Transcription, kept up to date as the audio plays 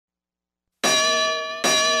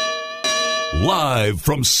Live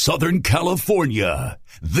from Southern California,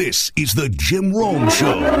 this is the Jim Rome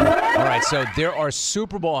Show. All right, so there are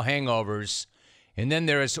Super Bowl hangovers, and then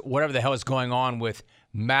there's whatever the hell is going on with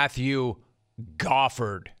Matthew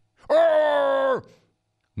Gofford.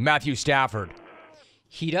 Matthew Stafford.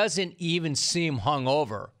 He doesn't even seem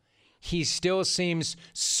hungover. He still seems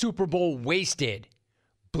Super Bowl wasted,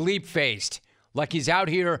 bleep-faced, like he's out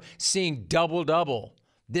here seeing double-double.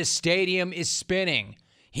 This stadium is spinning.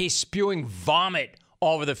 He's spewing vomit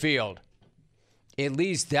all over the field. At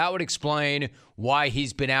least that would explain why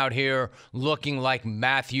he's been out here looking like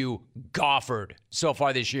Matthew Gofford so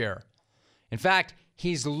far this year. In fact,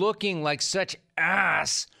 he's looking like such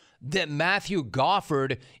ass that Matthew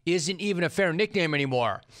Gofford isn't even a fair nickname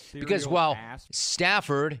anymore. Because while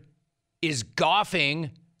Stafford is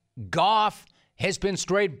goffing, Goff has been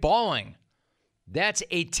straight balling. That's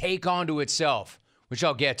a take onto itself, which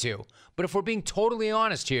I'll get to. But if we're being totally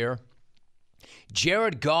honest here,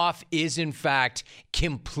 Jared Goff is, in fact,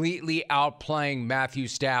 completely outplaying Matthew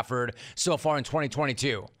Stafford so far in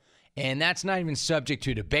 2022. And that's not even subject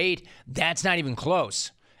to debate. That's not even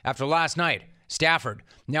close. After last night, Stafford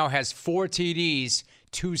now has 4 TDs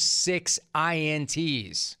to 6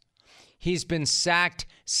 INTs. He's been sacked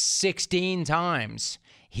 16 times.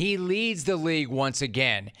 He leads the league once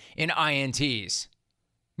again in INTs.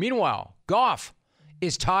 Meanwhile, Goff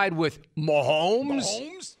is tied with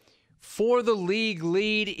Mahomes for the league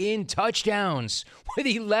lead in touchdowns with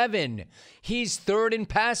 11. He's third in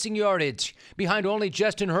passing yardage behind only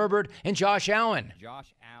Justin Herbert and Josh Allen.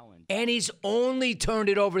 And he's only turned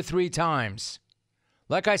it over 3 times.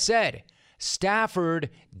 Like I said, Stafford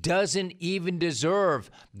doesn't even deserve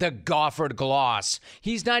the Gofford gloss.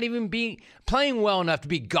 He's not even playing well enough to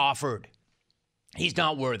be Gofford. He's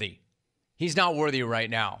not worthy. He's not worthy right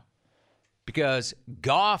now. Because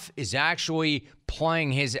Goff is actually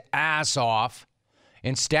playing his ass off,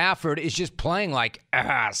 and Stafford is just playing like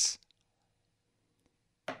ass.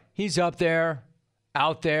 He's up there,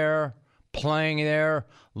 out there, playing there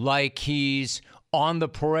like he's on the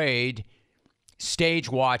parade, stage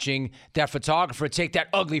watching that photographer take that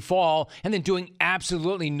ugly fall and then doing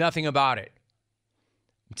absolutely nothing about it.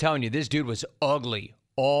 I'm telling you, this dude was ugly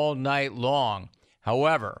all night long.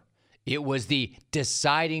 However, it was the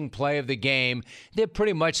deciding play of the game that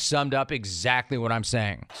pretty much summed up exactly what I'm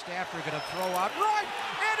saying. Stafford going to throw out right,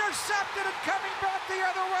 intercepted and coming back the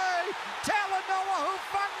other way. Talanoa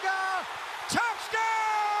Hufanga, touchdown!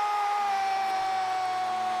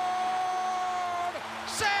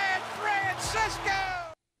 San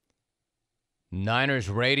Francisco! Niners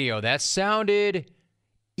radio, that sounded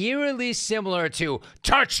eerily similar to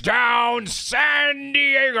touchdown San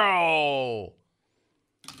Diego.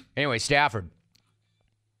 Anyway, Stafford.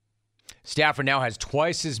 Stafford now has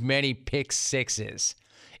twice as many pick sixes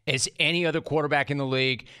as any other quarterback in the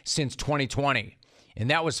league since 2020. And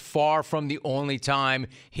that was far from the only time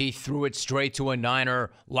he threw it straight to a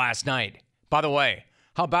Niner last night. By the way,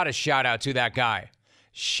 how about a shout out to that guy?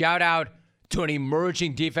 Shout out to an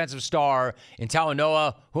emerging defensive star in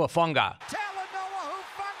Talanoa Hufanga.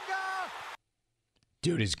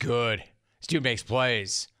 Dude is good. This dude makes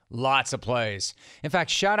plays. Lots of plays. In fact,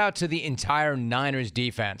 shout out to the entire Niners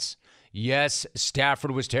defense. Yes,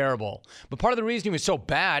 Stafford was terrible. But part of the reason he was so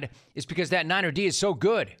bad is because that Niner D is so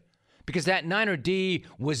good. Because that Niner D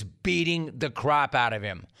was beating the crap out of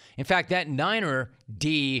him. In fact, that Niner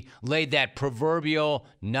D laid that proverbial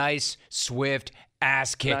nice, swift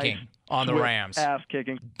ass-kicking on the Rams.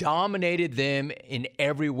 Ass-kicking. Dominated them in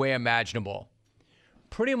every way imaginable.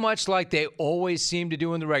 Pretty much like they always seem to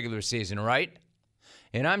do in the regular season, right?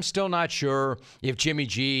 And I'm still not sure if Jimmy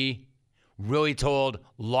G really told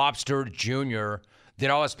Lobster Jr. that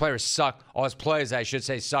all his players suck, all his plays, I should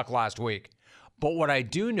say, suck last week. But what I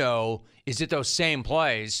do know is that those same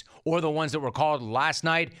plays, or the ones that were called last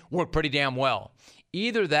night, work pretty damn well.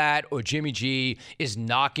 Either that or Jimmy G is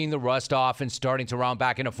knocking the rust off and starting to round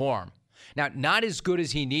back into form. Now, not as good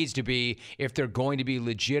as he needs to be if they're going to be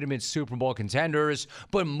legitimate Super Bowl contenders,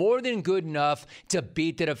 but more than good enough to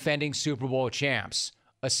beat the defending Super Bowl champs.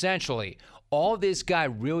 Essentially, all this guy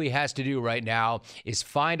really has to do right now is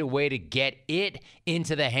find a way to get it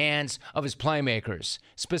into the hands of his playmakers.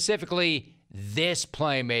 Specifically, this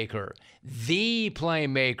playmaker, the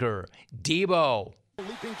playmaker, Debo.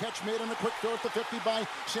 Leaping catch made on a quick throw at the 50 by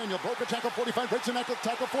Samuel. Broke a tackle 45, breaks a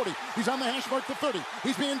tackle 40. He's on the hash mark to 30.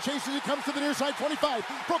 He's being chased as he comes to the near side 25.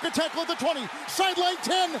 Broke a tackle at the 20. Sideline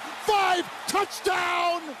 10, 5,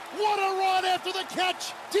 touchdown! What a run after the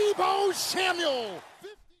catch! Debo Samuel!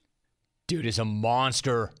 Dude is a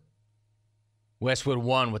monster. Westwood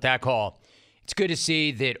won with that call. It's good to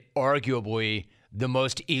see that arguably the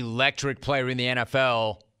most electric player in the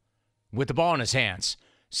NFL with the ball in his hands.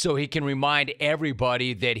 So he can remind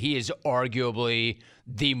everybody that he is arguably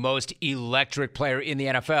the most electric player in the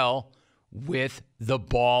NFL with the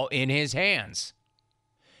ball in his hands.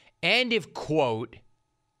 And if, quote,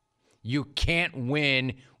 you can't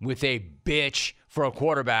win with a bitch for a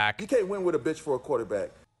quarterback. You can't win with a bitch for a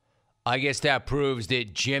quarterback. I guess that proves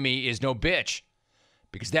that Jimmy is no bitch,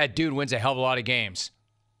 because that dude wins a hell of a lot of games.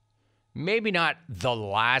 Maybe not the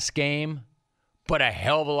last game, but a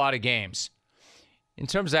hell of a lot of games. In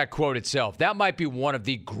terms of that quote itself, that might be one of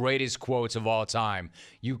the greatest quotes of all time.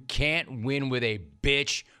 You can't win with a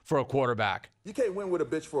bitch for a quarterback. You can't win with a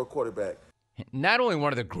bitch for a quarterback. Not only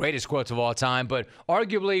one of the greatest quotes of all time, but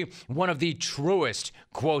arguably one of the truest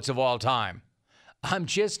quotes of all time. I'm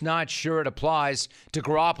just not sure it applies to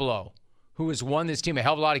Garoppolo, who has won this team a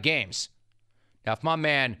hell of a lot of games. Now, if my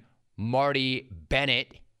man Martellus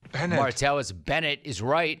Bennett is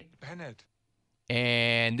right,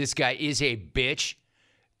 and this guy is a bitch,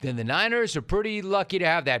 then the Niners are pretty lucky to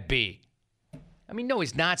have that B. I mean, no,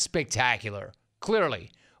 he's not spectacular,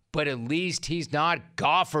 clearly, but at least he's not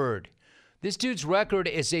Gofford. This dude's record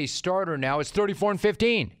as a starter now is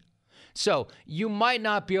 34-15. So you might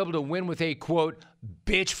not be able to win with a, quote,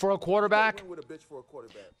 bitch for a quarterback.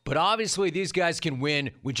 But obviously these guys can win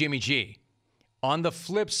with Jimmy G. On the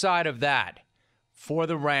flip side of that, for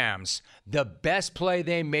the Rams, the best play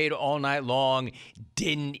they made all night long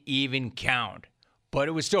didn't even count. But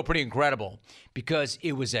it was still pretty incredible because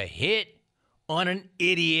it was a hit on an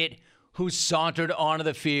idiot who sauntered onto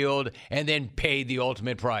the field and then paid the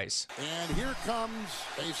ultimate price. And here comes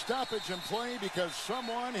a stoppage in play because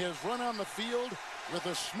someone has run on the field with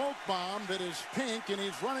a smoke bomb that is pink, and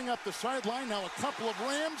he's running up the sideline. Now a couple of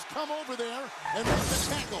Rams come over there and make the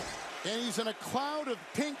tackle. And he's in a cloud of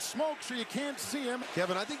pink smoke, so you can't see him.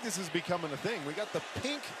 Kevin, I think this is becoming a thing. We got the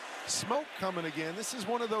pink smoke coming again. This is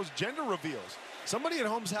one of those gender reveals. Somebody at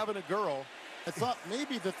home's having a girl. I thought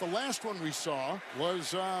maybe that the last one we saw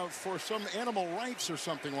was for some animal rights or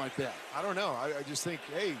something like that. I don't know. I just think,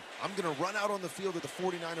 hey, I'm going to run out on the field at the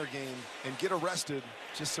 49er game and get arrested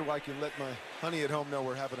just so I can let my honey at home know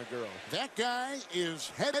we're having a girl. That guy is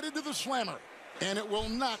headed to the slammer, and it will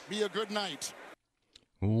not be a good night.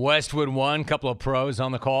 Westwood won, couple of pros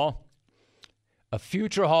on the call. A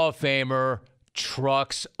future Hall of Famer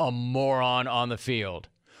trucks a moron on the field.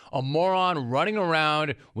 A moron running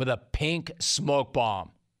around with a pink smoke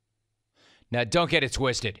bomb. Now, don't get it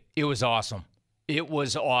twisted. It was awesome. It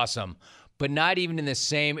was awesome. But not even in the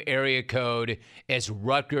same area code as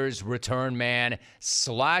Rutgers return man /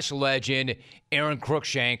 legend Aaron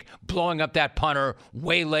Cruikshank blowing up that punter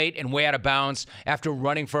way late and way out of bounds after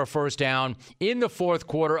running for a first down in the fourth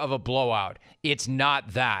quarter of a blowout. It's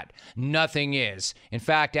not that. Nothing is. In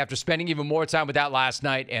fact, after spending even more time with that last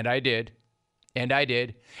night, and I did, and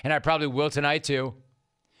I probably will tonight too.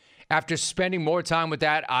 After spending more time with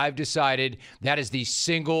that, I've decided that is the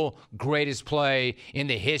single greatest play in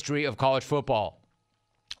the history of college football.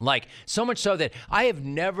 Like, so much so that I have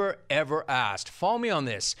never, ever asked, follow me on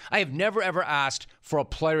this, I have never, ever asked for a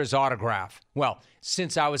player's autograph. Well,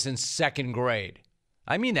 since I was in second grade.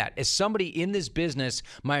 I mean that. As somebody in this business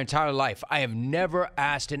my entire life, I have never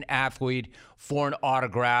asked an athlete for an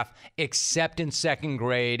autograph except in second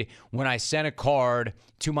grade when I sent a card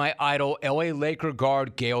to my idol, LA Laker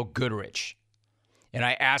guard Gail Goodrich. And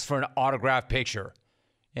I asked for an autograph picture.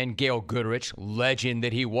 And Gail Goodrich, legend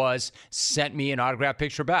that he was, sent me an autograph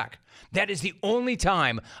picture back. That is the only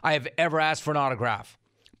time I have ever asked for an autograph.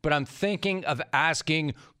 But I'm thinking of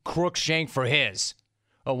asking Cruikshank for his.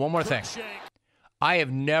 Oh, one more thing. I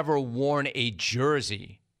have never worn a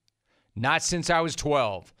jersey, not since I was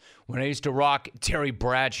 12, when I used to rock Terry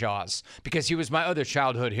Bradshaw's, because he was my other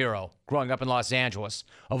childhood hero growing up in Los Angeles,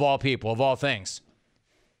 of all people, of all things.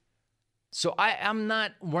 So I'm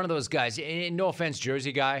not one of those guys, no offense,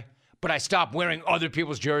 jersey guy, but I stopped wearing other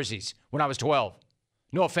people's jerseys when I was 12.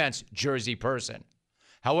 No offense, jersey person.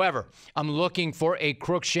 However, I'm looking for a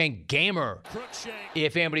Cruikshank gamer,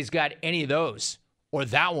 if anybody's got any of those, or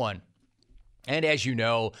that one. And as you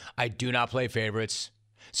know, I do not play favorites,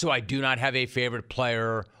 so I do not have a favorite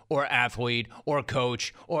player or athlete or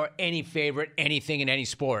coach or any favorite anything in any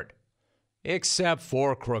sport, except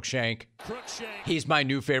for Cruikshank. He's my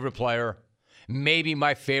new favorite player, maybe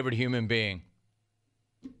my favorite human being.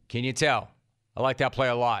 Can you tell? I like that play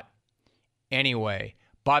a lot. Anyway,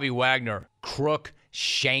 Bobby Wagner,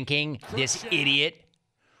 Cruikshanking this idiot,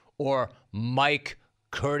 or Mike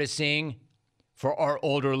Curtising for our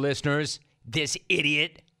older listeners. This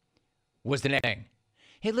idiot was the thing.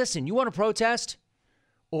 Hey, listen, you want to protest?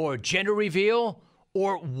 Or gender reveal?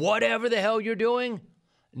 or whatever the hell you're doing,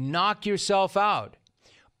 knock yourself out.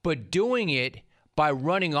 But doing it by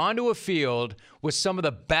running onto a field with some of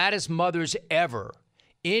the baddest mothers ever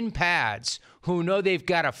in pads who know they've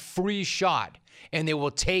got a free shot and they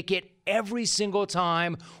will take it every single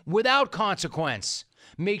time without consequence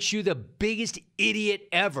makes you the biggest idiot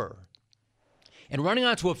ever. And running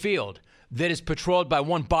onto a field that is patrolled by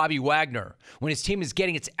one Bobby Wagner when his team is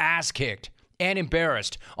getting its ass kicked and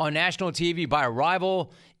embarrassed on national TV by a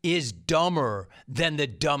rival is dumber than the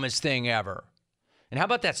dumbest thing ever. And how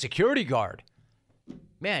about that security guard?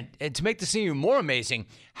 Man, and to make the scene even more amazing,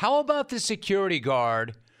 how about the security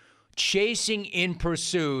guard chasing in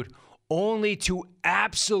pursuit only to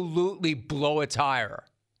absolutely blow a tire?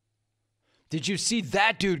 Did you see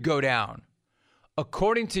that dude go down?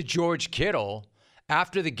 According to George Kittle,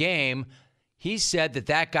 after the game, he said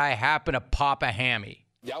that guy happened to pop a hammy.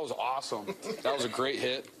 That was awesome. That was a great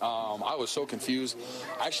hit. I was so confused.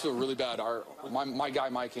 I actually feel really bad. My guy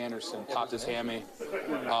Mike Anderson popped his hammy.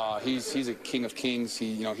 He's a king of kings.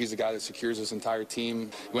 He's the guy that secures this entire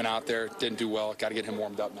team. Went out there, didn't do well. Got to get him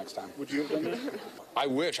warmed up next time. Would you have done that? I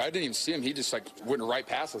wish. I didn't even see him. He just went right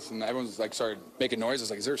past us, and everyone's started making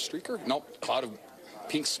noises. Is there a streaker? Nope. Cloud of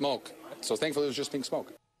pink smoke. So thankfully it was just pink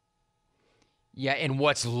smoke. Yeah, and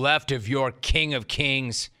what's left of your king of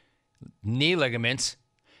kings knee ligaments.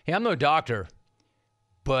 Hey, I'm no doctor,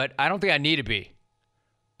 but I don't think I need to be.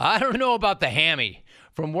 I don't know about the hammy.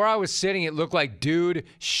 From where I was sitting, it looked like dude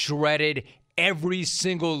shredded every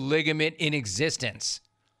single ligament in existence.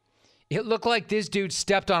 It looked like this dude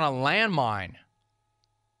stepped on a landmine.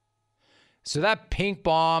 So that pink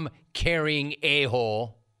bomb carrying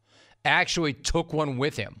a-hole actually took one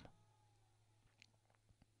with him.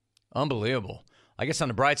 Unbelievable. I guess on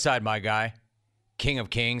the bright side, my guy, King of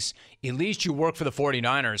Kings, at least you work for the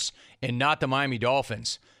 49ers and not the Miami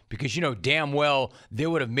Dolphins, because you know damn well they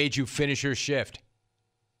would have made you finish your shift.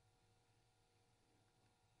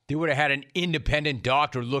 They would have had an independent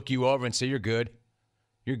doctor look you over and say, you're good.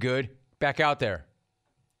 You're good. Back out there.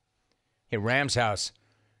 Hey, Rams house,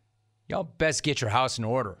 y'all best get your house in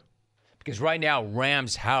order, because right now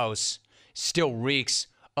Rams house still reeks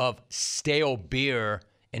of stale beer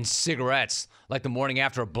and cigarettes like the morning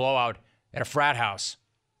after a blowout at a frat house.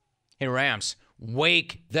 Hey, Rams,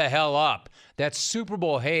 wake the hell up. That Super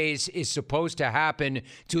Bowl haze is supposed to happen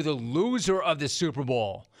to the loser of the Super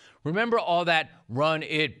Bowl. Remember all that run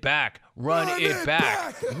it back, run it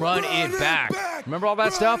back, run it back. Remember all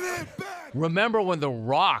that stuff? Remember when The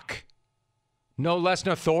Rock, no less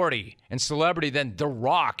an authority and celebrity than The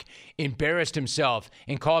Rock, embarrassed himself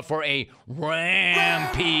and called for a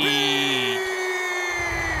rampage.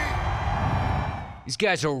 These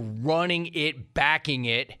guys are running it, backing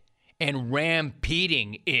it, and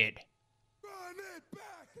rampeding it. Run it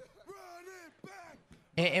back! Run it back!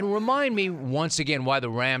 And remind me once again why the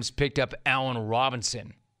Rams picked up Allen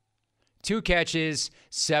Robinson. 2 catches,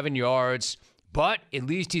 7 yards, but at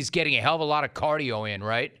least he's getting a hell of a lot of cardio in,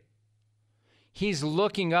 right? He's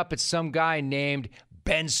looking up at some guy named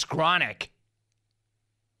Ben Skronik.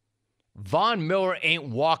 Von Miller ain't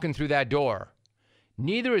walking through that door.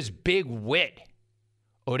 Neither is Big Whit.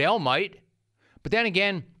 Odell might. But then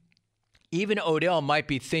again, even Odell might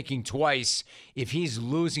be thinking twice if he's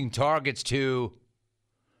losing targets to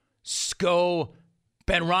Sko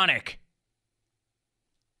Benronik.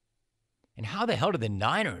 And how the hell did the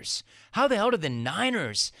Niners and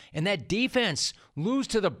that defense lose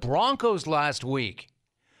to the Broncos last week?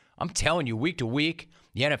 I'm telling you, week to week,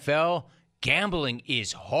 the NFL, gambling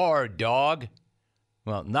is hard, dog.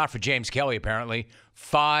 Well, not for James Kelly, apparently.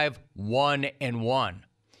 5-1-1.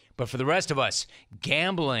 But for the rest of us,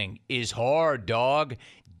 gambling is hard, dog.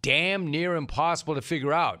 Damn near impossible to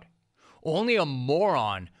figure out. Only a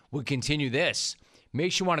moron would continue this.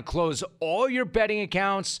 Makes you want to close all your betting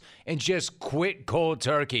accounts and just quit cold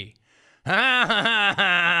turkey. Yeah,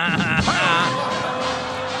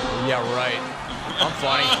 right. I'm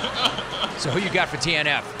funny. So who you got for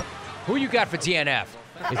TNF?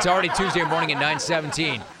 It's already Tuesday morning at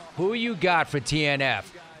 9:17. Who you got for TNF?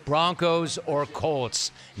 Broncos or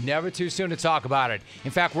Colts? Never too soon to talk about it.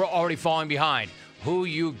 In fact, we're already falling behind. Who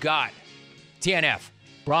you got? TNF,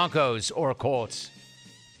 Broncos or Colts?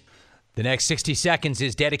 The next 60 seconds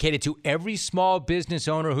is dedicated to every small business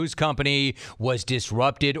owner whose company was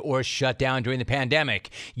disrupted or shut down during the pandemic.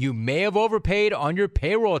 You may have overpaid on your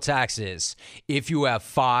payroll taxes. If you have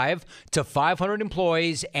 5 to 500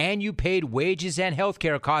 employees and you paid wages and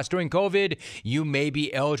healthcare costs during COVID, you may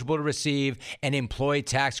be eligible to receive an employee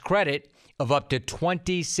tax credit of up to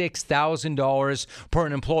 $26,000 per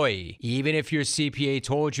an employee, even if your CPA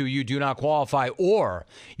told you you do not qualify or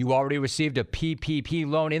you already received a PPP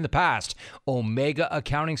loan in the past. Omega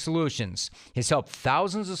Accounting Solutions has helped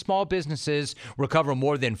thousands of small businesses recover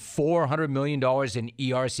more than $400 million in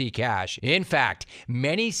ERC cash. In fact,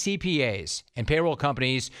 many CPAs and payroll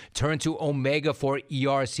companies turn to Omega for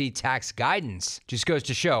ERC tax guidance. Just goes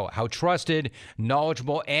to show how trusted,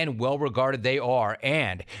 knowledgeable, and well-regarded they are.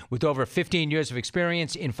 And with over 15 years of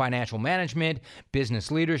experience in financial management, business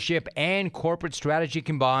leadership, and corporate strategy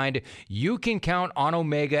combined, you can count on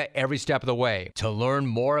Omega every step of the way. To learn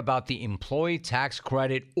more about the employee tax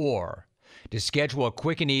credit or to schedule a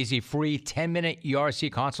quick and easy free 10-minute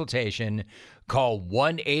ERC consultation, call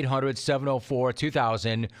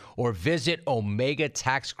 1-800-704-2000 or visit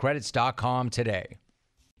OmegaTaxCredits.com today.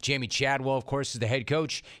 Jamey Chadwell, of course, is the head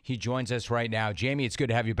coach. He joins us right now. Jamey, it's good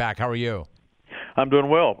to have you back. How are you? I'm doing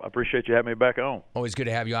well. I appreciate you having me back on. Always good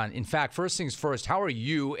to have you on. In fact, first things first, how are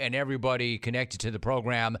you and everybody connected to the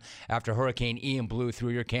program after Hurricane Ian blew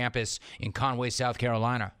through your campus in Conway, South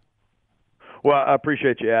Carolina? Well, I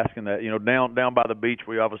appreciate you asking that. You know, down by the beach,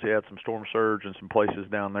 we obviously had some storm surge and some places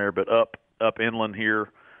down there, but up inland here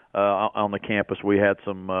on the campus, we had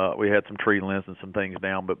some tree limbs and some things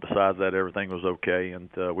down. But besides that, everything was okay, and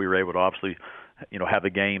we were able to obviously, have the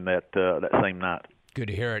game that same night. Good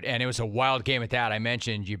to hear it. And it was a wild game at that. I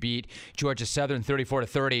mentioned you beat Georgia Southern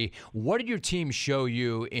 34-30. What did your team show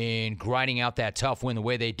you in grinding out that tough win the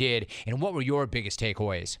way they did, and what were your biggest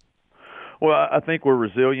takeaways? Well, I think we're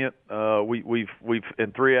resilient. We've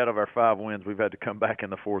in 3 out of our 5 wins, we've had to come back in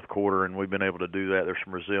the fourth quarter, and we've been able to do that. There's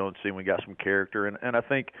some resiliency, and we got some character. And I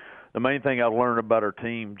think the main thing I've learned about our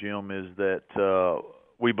team, Jim, is that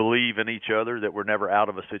we believe in each other, that we're never out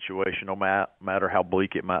of a situation, no matter how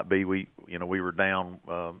bleak it might be. We were down,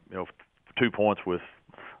 2 points with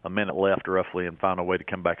a minute left roughly, and found a way to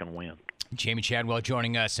come back and win. Jamey Chadwell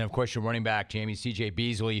joining us, and of course your running back, Jamey, C.J.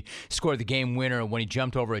 Beasley, scored the game winner when he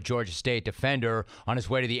jumped over a Georgia State defender on his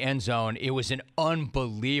way to the end zone. It was an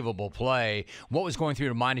unbelievable play. What was going through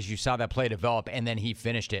your mind as you saw that play develop, and then he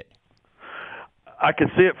finished it? I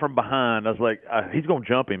could see it from behind. I was like, he's going to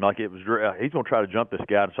jump him. Like he's going to try to jump this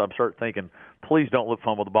guy. And so I'm starting thinking, please don't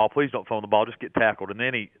fumble the ball. Please don't fumble the ball. Just get tackled. And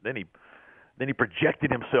then he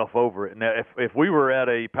projected himself over it. Now, if we were at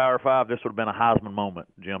a Power 5, this would have been a Heisman moment,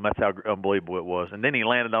 Jim. That's how unbelievable it was. And then he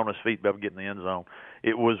landed on his feet, able to get in the end zone.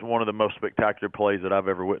 It was one of the most spectacular plays that I've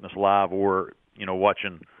ever witnessed live or,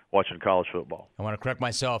 watching college football. I want to correct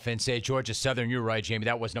myself and say Georgia Southern, you're right, Jamey.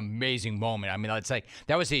 That was an amazing moment. I mean, it's like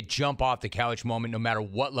that was a jump off the couch moment no matter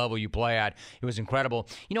what level you play at. It was incredible.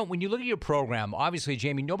 When you look at your program, obviously,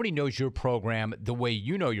 Jamey, nobody knows your program the way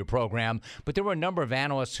you know your program, but there were a number of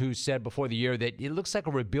analysts who said before the year that it looks like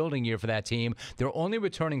a rebuilding year for that team. They're only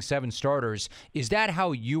returning 7 starters. Is that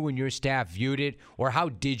how you and your staff viewed it, or how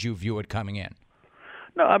did you view it coming in?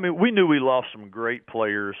 No, I mean, we knew we lost some great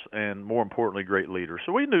players and, more importantly, great leaders.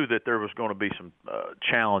 So we knew that there was going to be some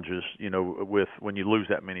challenges, with when you lose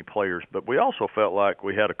that many players. But we also felt like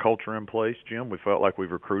we had a culture in place, Jim. We felt like we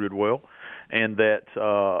recruited well, and that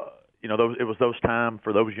it was those time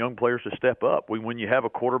for those young players to step up. When you have a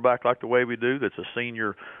quarterback like the way we do, that's a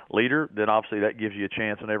senior leader, then obviously that gives you a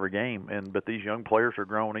chance in every game. But these young players are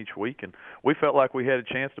growing each week, and we felt like we had a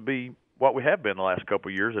chance to be what we have been the last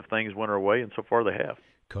couple of years if things went our way, and so far they have.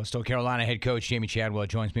 Coastal Carolina head coach Jamey Chadwell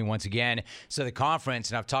joins me once again. So the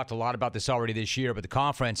conference, and I've talked a lot about this already this year, but the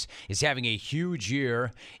conference is having a huge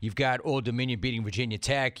year. You've got Old Dominion beating Virginia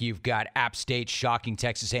Tech. You've got App State shocking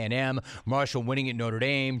Texas A&M. Marshall winning at Notre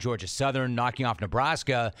Dame. Georgia Southern knocking off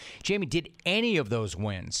Nebraska. Jamey, did any of those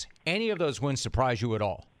wins surprise you at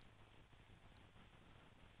all?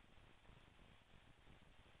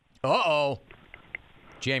 Uh-oh.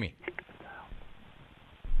 Jamey.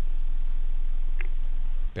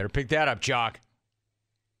 Better pick that up, Jock.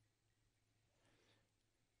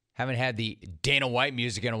 Haven't had the Dana White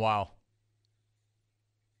music in a while.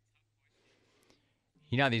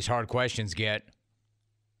 You know how these hard questions get.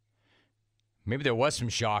 Maybe there was some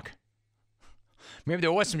shock. Maybe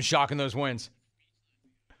there was some shock in those wins.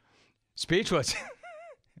 Speechless.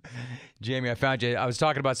 Jamey, I found you. I was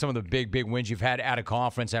talking about some of the big wins you've had out of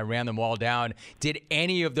conference. I ran them all down. Did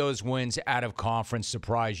any of those wins out of conference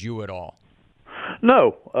surprise you at all?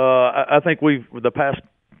 No, I think the past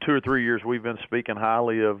 2 or 3 years we've been speaking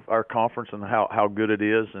highly of our conference and how good it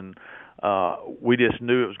is, and we just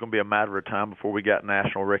knew it was going to be a matter of time before we got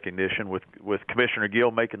national recognition with Commissioner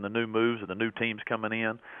Gill making the new moves and the new teams coming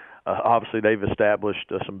in. Obviously, they've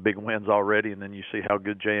established some big wins already, and then you see how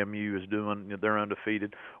good JMU is doing. They're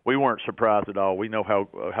undefeated. We weren't surprised at all. We know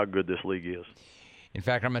how good this league is. In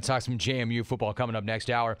fact, I'm going to talk some JMU football coming up next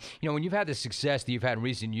hour. You know, when you've had the success that you've had in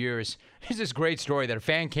recent years, there's this great story that a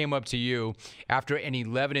fan came up to you after an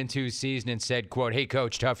 11-2 season and said, quote, "Hey,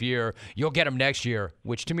 coach, tough year. You'll get him next year,"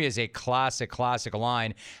 which to me is a classic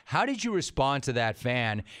line. How did you respond to that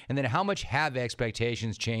fan? And then how much have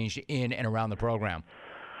expectations changed in and around the program?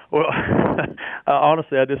 Well,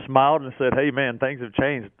 honestly, I just smiled and said, "Hey, man, things have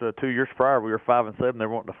changed. 2 years prior, we were 5-7. They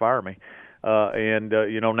were wanting to fire me, now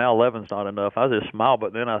 11's not enough." I just smiled,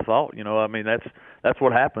 but then I thought, that's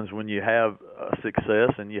what happens when you have success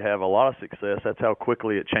and you have a lot of success. That's how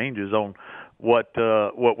quickly it changes on what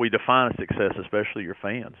we define as success, especially your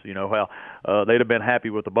fans. You know how they'd have been happy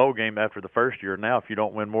with the bowl game after the first year. Now, if you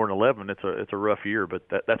don't win more than 11, it's a rough year. But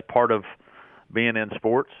that's part of being in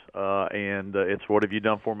sports, and it's what have you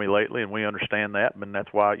done for me lately, and we understand that, and that's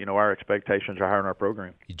why our expectations are higher in our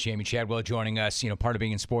program. Jamey Chadwell joining us. Part of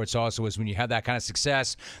being in sports also is when you have that kind of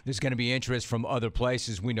success, there's going to be interest from other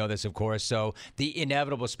places. We know this, of course. So the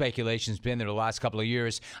inevitable speculation's been there the last couple of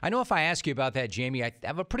years. I know if I ask you about that, Jamey, I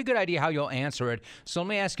have a pretty good idea how you'll answer it. So let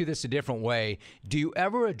me ask you this a different way. Do you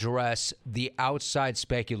ever address the outside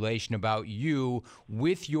speculation about you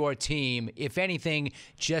with your team, if anything,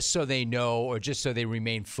 just so they know or just so they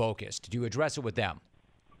remain focused? Do you address it with them?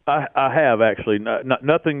 I have actually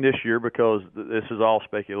nothing this year because this is all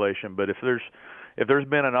speculation. But if there's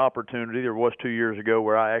been an opportunity, there was 2 years ago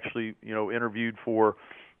where I actually interviewed for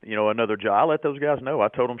another job. I let those guys know. I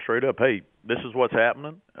told them straight up, "Hey, this is what's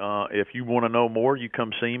happening. If you want to know more, you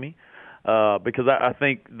come see me." Because I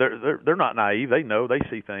think they're not naive. They know, they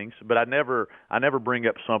see things, but I never bring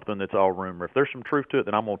up something that's all rumor. If there's some truth to it,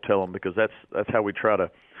 then I'm gonna tell them because that's how we try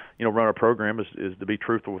to run a program is to be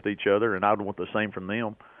truthful with each other, and I would want the same from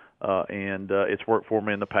them. And it's worked for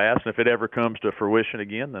me in the past. And if it ever comes to fruition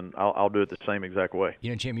again, then I'll do it the same exact way.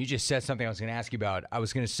 Jim, you just said something I was going to ask you about. I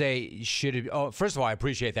was going to say, first of all, I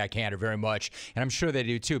appreciate that candor very much, and I'm sure they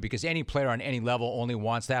do too, because any player on any level only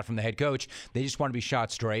wants that from the head coach. They just want to be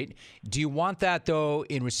shot straight. Do you want that, though,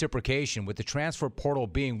 in reciprocation? With the transfer portal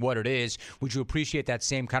being what it is, would you appreciate that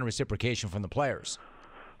same kind of reciprocation from the players?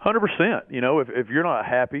 100%. If you're not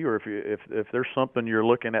happy, or if there's something you're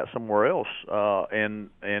looking at somewhere else, and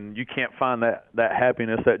you can't find that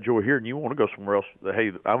happiness, that joy here, and you want to go somewhere else,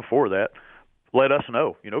 hey, I'm for that. Let us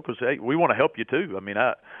know, because hey, we want to help you too. I mean,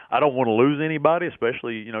 I don't want to lose anybody,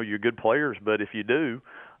 especially you're good players. But if you do,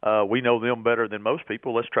 we know them better than most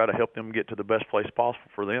people. Let's try to help them get to the best place possible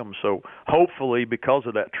for them. So hopefully, because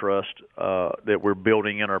of that trust that we're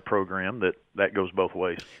building in our program, that goes both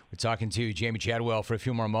ways. We're talking to Jamey Chadwell for a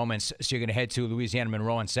few more moments. So you're going to head to Louisiana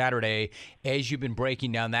Monroe on Saturday. As you've been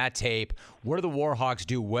breaking down that tape, what do the Warhawks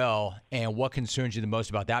do well, and what concerns you the most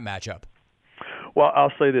about that matchup? Well,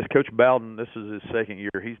 I'll say this. Coach Bowden, this is his second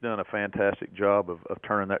year. He's done a fantastic job of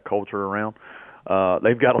turning that culture around.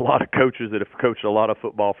 They've got a lot of coaches that have coached a lot of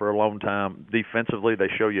football for a long time. Defensively, they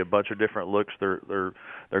show you a bunch of different looks. They're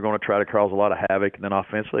going to try to cause a lot of havoc. And then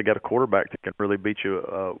offensively, they got a quarterback that can really beat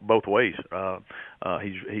you both ways.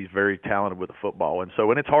 He's very talented with the football. And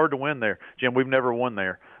it's hard to win there. Jim, we've never won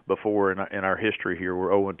there before in our history here. We're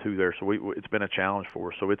 0-2 there, so it's been a challenge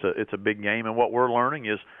for us. So it's a big game. And what we're learning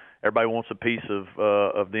is everybody wants a piece of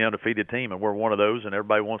the undefeated team, and we're one of those, and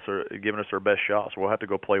everybody wants giving us their best shot, so we'll have to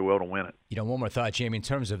go play well to win it. One more thought, Jamey, in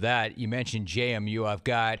terms of that, you mentioned JMU. I've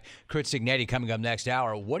got Curt Cignetti coming up next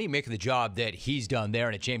hour. What do you make of the job that he's done there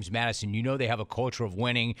and at James Madison? They have a culture of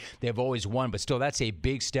winning. They've always won, but still that's a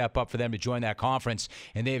big step up for them to join that conference,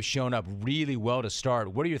 and they have shown up really well to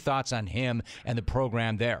start. What are your thoughts on him and the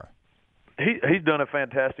program there? He's done a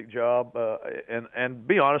fantastic job, and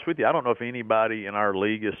be honest with you, I don't know if anybody in our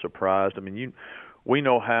league is surprised. I mean, we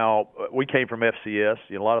know how we came from FCS.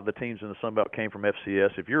 A lot of the teams in the Sun Belt came from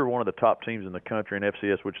FCS. If you're one of the top teams in the country in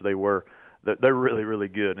FCS, which they were, they're really, really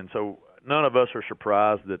good. And so none of us are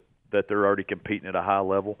surprised that they're already competing at a high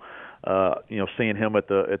level. Seeing him at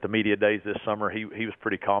the media days this summer, he was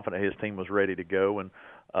pretty confident his team was ready to go, and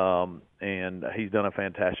he's done a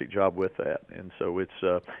fantastic job with that. And so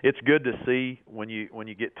it's good to see when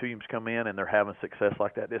you get teams come in and they're having success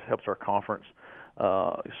like that. This helps our conference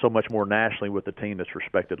so much more nationally with a team that's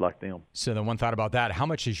respected like them. So then one thought about that, how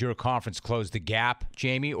much has your conference closed the gap,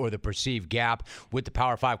 Jamey, or the perceived gap with the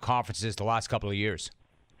Power 5 conferences the last couple of years?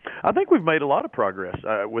 I think we've made a lot of progress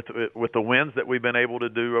with the wins that we've been able to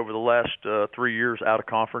do over the last 3 years out of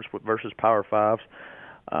conference versus Power 5s.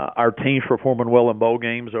 Our team's performing well in bowl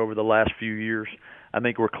games over the last few years. I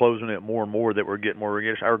think we're closing it more and more that we're getting more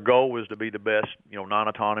recognition. Our goal is to be the best,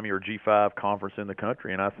 non-autonomy or G5 conference in the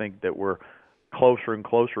country, and I think that we're closer and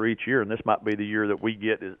closer each year, and this might be the year that we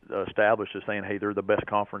get established as saying, hey, they're the best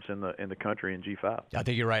conference in the country in G5. I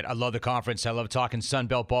think you're right. I love the conference. I love talking Sun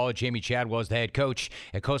Belt ball. Jamie Chadwell is the head coach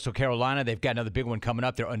at Coastal Carolina. They've got another big one coming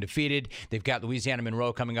up. They're undefeated. They've got Louisiana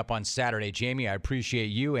Monroe coming up on Saturday. Jamie, I appreciate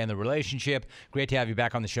you and the relationship. Great to have you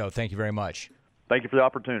back on the show. Thank you very much. Thank you for the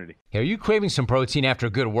opportunity. Hey, are you craving some protein after a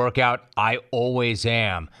good workout? I always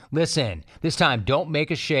am. Listen, this time don't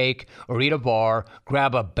make a shake or eat a bar.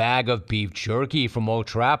 Grab a bag of beef jerky from Old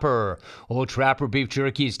Trapper. Old Trapper beef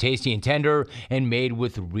jerky is tasty and tender and made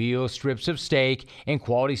with real strips of steak and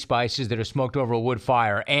quality spices that are smoked over a wood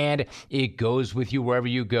fire. And it goes with you wherever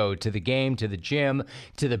you go, to the game, to the gym,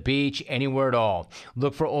 to the beach, anywhere at all.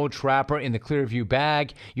 Look for Old Trapper in the Clearview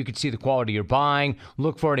bag. You can see the quality you're buying.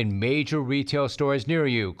 Look for it in major retail stores near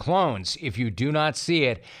you. Clones, if you do not see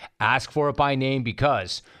it, ask for it by name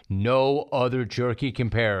because no other jerky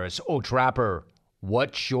compares. Old Trapper,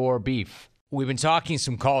 what's your beef? We've been talking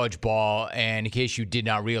some college ball, and in case you did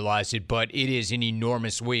not realize it, but it is an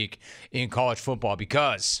enormous week in college football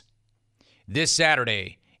because this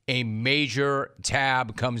Saturday, a major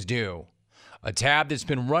tab comes due. A tab that's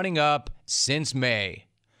been running up since May.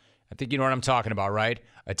 I think you know what I'm talking about, right?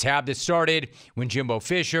 A tab that started when Jimbo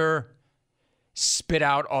Fisher spit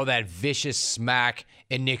out all that vicious smack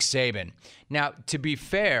at Nick Saban. Now, to be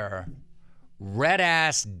fair, Red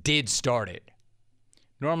Ass did start it.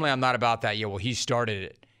 Normally, I'm not about that. Yeah, well, he started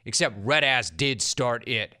it. Except Red Ass did start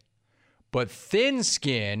it. But Thin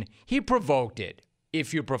Skin, he provoked it,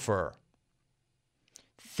 if you prefer.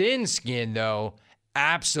 Thin Skin, though,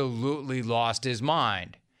 absolutely lost his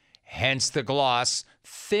mind. Hence the gloss,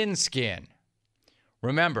 Thin Skin.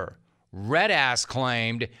 Remember, Red Ass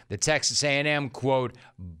claimed the Texas A&M, quote,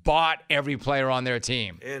 bought every player on their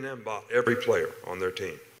team. A&M bought every player on their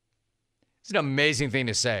team. It's an amazing thing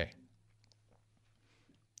to say.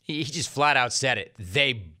 He just flat out said it.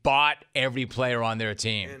 They bought every player on their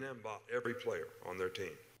team. A&M bought every player on their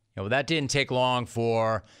team. Well, that didn't take long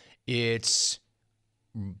for its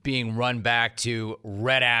being run back to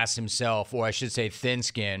Red Ass himself, or I should say Thin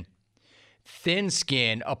Skin. Thin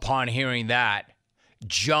Skin, upon hearing that,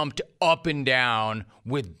 jumped up and down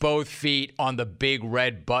with both feet on the big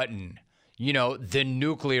red button. You know, the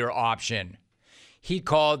nuclear option. He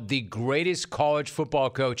called the greatest college football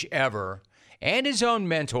coach ever and his own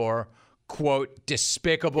mentor, quote,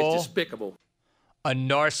 despicable. It's despicable. A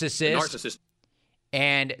narcissist.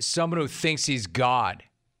 And someone who thinks he's God.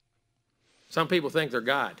 Some people think they're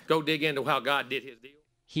God. Go dig into how God did his deal.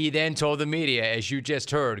 He then told the media, as you just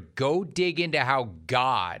heard, go dig into how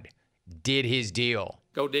God did his deal.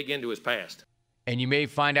 Go dig into his past. And you may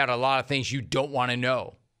find out a lot of things you don't want to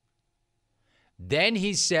know. Then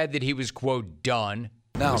he said that he was, quote, done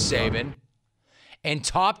with Saban, and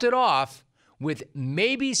topped it off with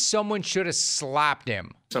maybe someone should have slapped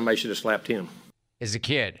him. Somebody should have slapped him. As a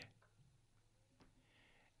kid.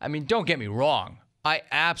 I mean, don't get me wrong. I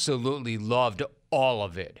absolutely loved all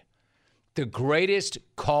of it. The greatest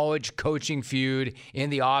college coaching feud in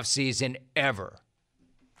the offseason ever.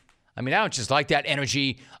 I mean, I don't just like that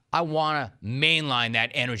energy. I want to mainline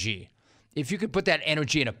that energy. If you could put that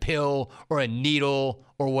energy in a pill or a needle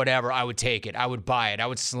or whatever, I would take it. I would buy it. I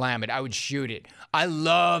would slam it. I would shoot it. I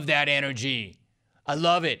love that energy. I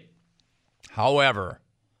love it. However,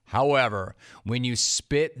 when you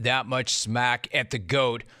spit that much smack at the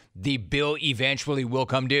GOAT, the bill eventually will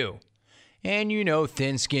come due. And you know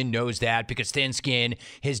Thin Skin knows that because Thin Skin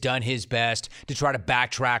has done his best to try to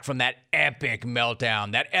backtrack from that epic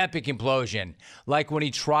meltdown, that epic implosion, like when he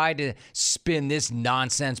tried to spin this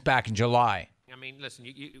nonsense back in July. I mean, listen,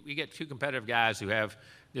 you get two competitive guys who have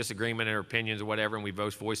disagreement or opinions or whatever, and we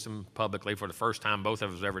both voiced them publicly for the first time. Both of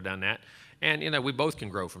us have ever done that. And, you know, we both can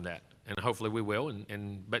grow from that, and hopefully we will.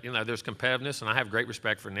 But, you know, there's competitiveness, and I have great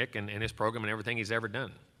respect for Nick and his program and everything he's ever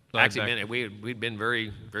done. Actually, we'd been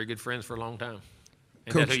very, very good friends for a long time.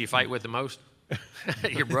 And that's who you fight with the most?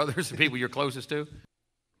 Your brothers, the people you're closest to?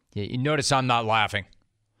 Yeah, you notice I'm not laughing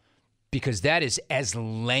because that is as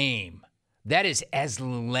lame. That is as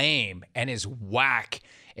lame and as whack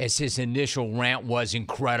as his initial rant was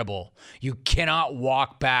incredible. You cannot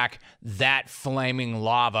walk back that flaming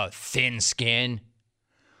lava, Thin Skin.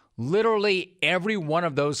 Literally every one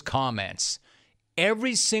of those comments,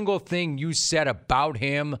 every single thing you said about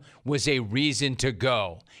him was a reason to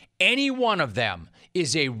go. Any one of them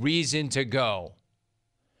is a reason to go.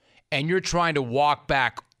 And you're trying to walk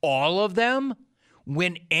back all of them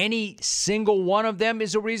when any single one of them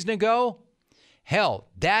is a reason to go? Hell,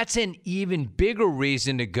 that's an even bigger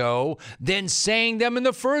reason to go than saying them in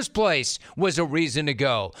the first place was a reason to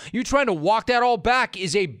go. You trying to walk that all back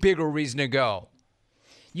is a bigger reason to go.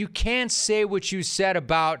 You can't say what you said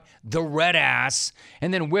about the red ass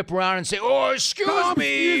and then whip around and say, oh, excuse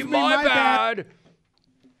me, my bad.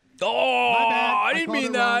 Oh, My bad. I didn't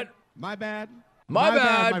mean that. Wrong. My bad. My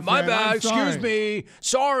bad. my My friend. bad. I'm Excuse sorry. me.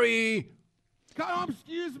 Sorry.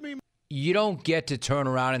 Excuse me. You don't get to turn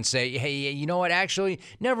around and say, hey, you know what? Actually,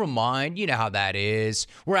 never mind. You know how that is.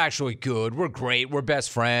 We're actually good. We're great. We're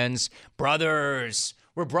best friends. Brothers.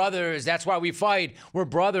 We're brothers. That's why we fight. We're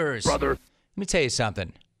brothers. Brother. Let me tell you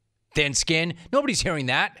something. Thin skin. Nobody's hearing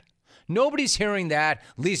that. Nobody's hearing that,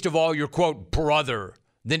 least of all your, quote, brother,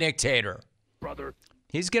 the Nictator. Brother.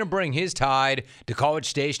 He's going to bring his tide to College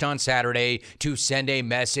Station on Saturday to send a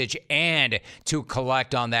message and to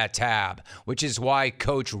collect on that tab, which is why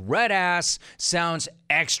Coach Red Ass sounds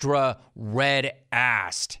extra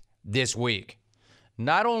red-assed this week.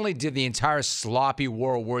 Not only did the entire sloppy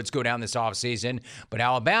war of words go down this offseason, but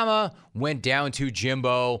Alabama went down to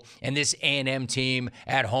Jimbo and this A&M team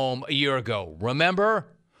at home a year ago. Remember?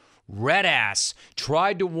 Red Ass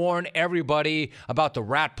tried to warn everybody about the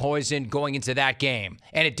rat poison going into that game,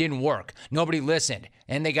 and it didn't work. Nobody listened,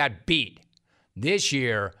 and they got beat. This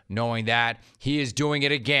year, knowing that, he is doing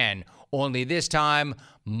it again, only this time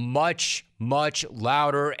much, much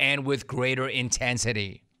louder and with greater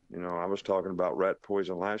intensity. You know, I was talking about rat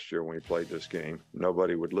poison last year when we played this game.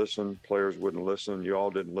 Nobody would listen. Players wouldn't listen. You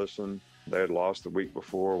all didn't listen. They had lost the week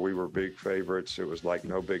before. We were big favorites. It was like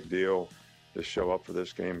no big deal. Just show up for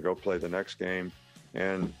this game, go play the next game.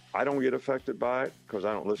 And I don't get affected by it because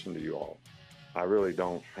I don't listen to you all. I really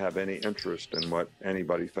don't have any interest in what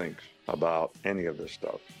anybody thinks about any of this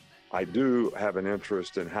stuff. I do have an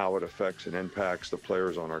interest in how it affects and impacts the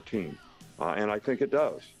players on our team. And I think it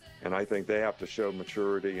does. And I think they have to show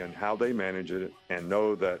maturity in how they manage it and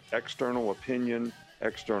know that external opinion,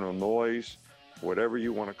 external noise, whatever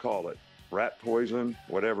you want to call it, rat poison,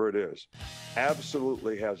 whatever it is,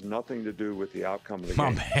 absolutely has nothing to do with the outcome of the game.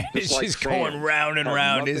 My man, it's just going round and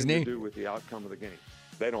round, isn't he? Nothing to do with the outcome of the game.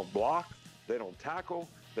 They don't block, they don't tackle,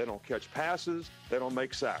 they don't catch passes, they don't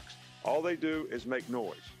make sacks. All they do is make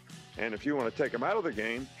noise. And if you want to take them out of the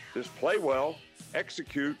game, just play well,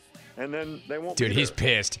 execute, and then they won't be Dude, there. he's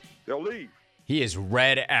pissed. They'll leave. He is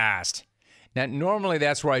red-assed. Now, normally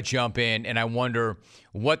that's where I jump in and I wonder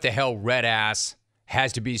what the hell red ass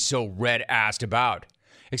has to be so red-assed about.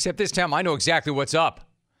 Except this time I know exactly what's up.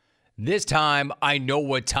 This time I know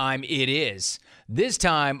what time it is. This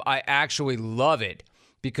time I actually love it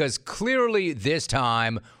because clearly this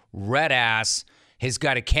time red ass has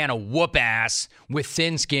got a can of whoop ass with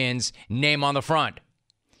Thin Skin's name on the front.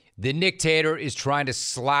 The Nictator is trying to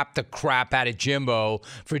slap the crap out of Jimbo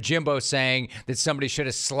for Jimbo saying that somebody should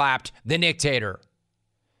have slapped the Nictator.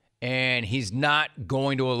 And he's not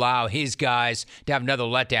going to allow his guys to have another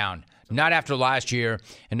letdown. Not after last year,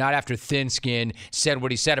 and not after Thin Skin said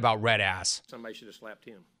what he said about Red Ass. Somebody should have slapped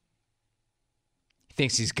him. He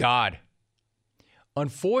thinks he's God.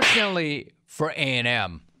 Unfortunately for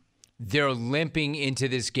A&M, they're limping into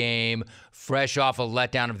this game fresh off a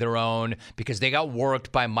letdown of their own because they got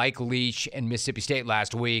worked by Mike Leach and Mississippi State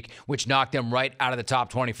last week, which knocked them right out of the top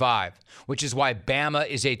 25, which is why Bama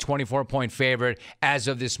is a 24-point favorite as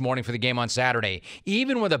of this morning for the game on Saturday,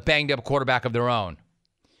 even with a banged-up quarterback of their own.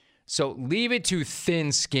 So leave it to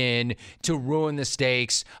Thin Skin to ruin the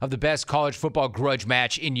stakes of the best college football grudge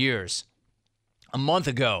match in years. A month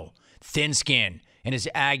ago, Thin Skin and his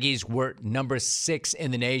Aggies were number 6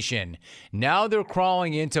 in the nation. Now they're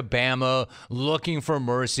crawling into Bama, looking for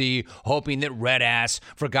mercy, hoping that Red Ass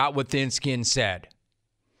forgot what Thin Skin said.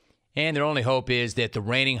 And their only hope is that the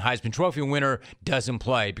reigning Heisman Trophy winner doesn't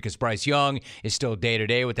play because Bryce Young is still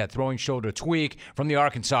day-to-day with that throwing shoulder tweak from the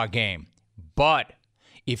Arkansas game. But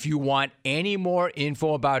if you want any more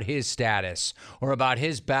info about his status or about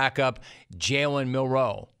his backup, Jalen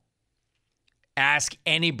Milroe, ask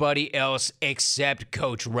anybody else except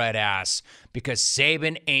Coach Red Ass because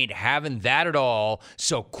Saban ain't having that at all,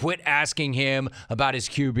 so quit asking him about his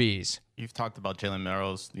QBs. You've talked about Jalen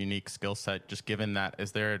Milroe's unique skill set. Just given that,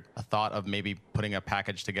 is there a thought of maybe putting a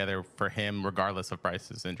package together for him regardless of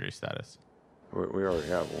Bryce's injury status? We already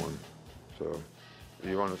have one. So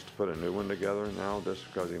you want us to put a new one together now just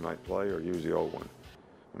because he might play or use the old one?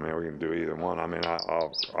 I mean, we can do either one. I mean,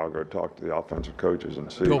 I'll go talk to the offensive coaches and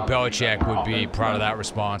see. Bill Belichick would be proud of that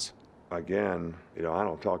response. Again, you know, I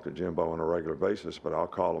don't talk to Jimbo on a regular basis, but I'll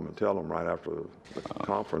call him and tell him right after the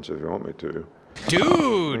conference if you want me to. Dude,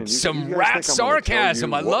 I mean, some you rat guys think I'm gonna tell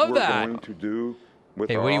sarcasm. you I love what that. We're going to do with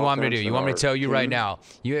Hey, our what do you want me to do? offense You want me and to tell our you right team? now?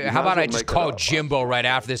 You How about might I as well just make it call up. Jimbo right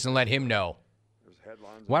after this and let him know?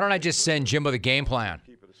 Why don't I just send Jimbo the game plan?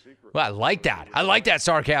 Well, I like that. I like that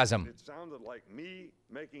sarcasm. It sounded like me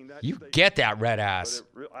making that You statement. get that, red ass.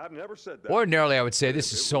 I've never said that. Ordinarily, I would say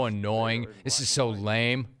this is so annoying. This is so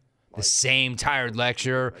lame. The same tired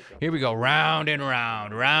lecture. Here we go, round and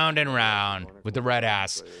round, round and round with the red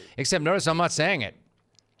ass. Except notice I'm not saying it.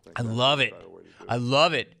 I love it. I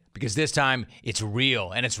love it because this time it's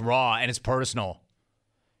real and it's raw and it's personal.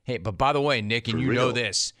 Hey, but by the way, Nick, and you know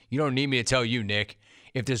this. You don't need me to tell you, Nick.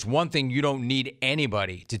 If there's one thing you don't need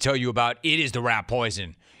anybody to tell you about, it is the rat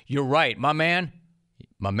poison. You're right, my man.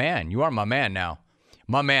 My man. You are my man now.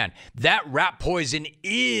 My man. That rat poison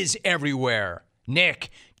is everywhere. Nick,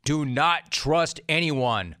 do not trust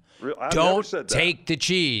anyone. Don't take the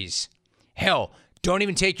cheese. Hell, don't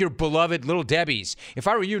even take your beloved Little Debbie's. If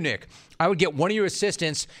I were you, Nick, I would get one of your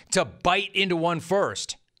assistants to bite into one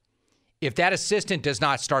first. If that assistant does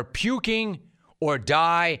not start puking or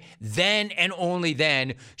die, then and only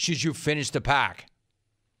then should you finish the pack.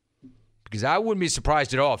 Because I wouldn't be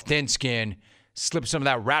surprised at all if Thin Skin slipped some of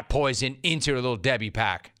that rat poison into your Little Debbie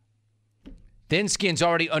pack. Thin Skin's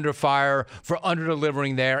already under fire for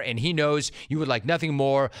under-delivering there, and he knows you would like nothing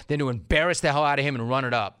more than to embarrass the hell out of him and run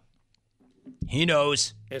it up. He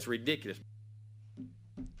knows. It's ridiculous.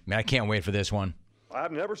 Man, I can't wait for this one.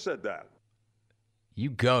 I've never said that. You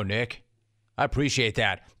go, Nick. I appreciate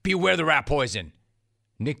that. Beware the rat poison.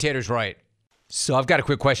 Nick Tater's right. So I've got a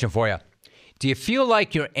quick question for you. Do you feel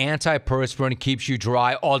like your antiperspirant keeps you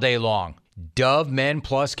dry all day long? Dove Men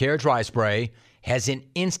Plus Care Dry Spray has an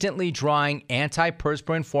instantly drying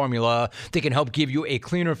antiperspirant formula that can help give you a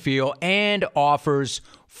cleaner feel and offers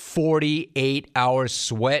 48-hour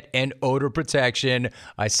sweat and odor protection.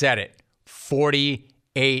 I said it,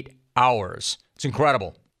 48 hours. It's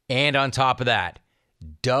incredible. And on top of that,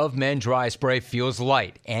 Dove Men Dry Spray feels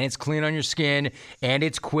light, and it's clean on your skin, and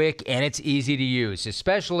it's quick, and it's easy to use,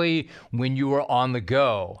 especially when you are on the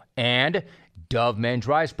go. And Dove Men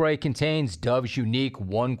Dry Spray contains Dove's unique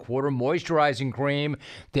 1/4 moisturizing cream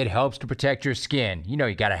that helps to protect your skin. You know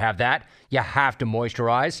you got to have that. You have to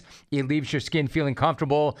moisturize. It leaves your skin feeling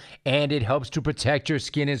comfortable, and it helps to protect your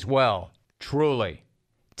skin as well. Truly,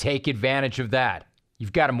 take advantage of that.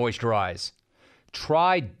 You've got to moisturize.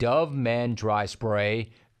 Try Dove Men Dry Spray.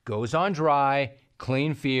 Goes on dry,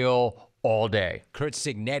 clean feel all day. Curt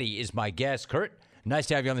Cignetti is my guest. Curt, nice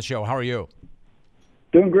to have you on the show. How are you?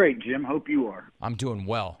 Doing great, Jim. Hope you are. I'm doing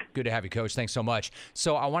well. Good to have you, Coach. Thanks so much.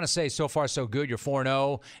 So I want to say, so far, so good. You're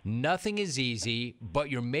 4-0. Nothing is easy, but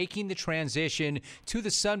you're making the transition to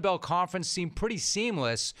the Sun Belt Conference seem pretty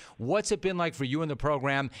seamless. What's it been like for you in the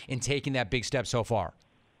program in taking that big step so far?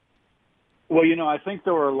 Well, I think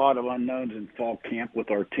there were a lot of unknowns in fall camp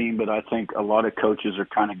with our team, but I think a lot of coaches are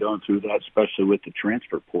kind of going through that, especially with the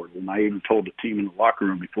transfer portal. And I even told the team in the locker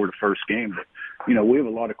room before the first game that, we have a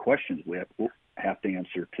lot of questions we have to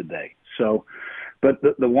answer today. So, but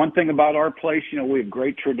the one thing about our place, we have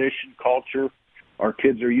great tradition, culture. Our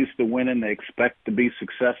kids are used to winning. They expect to be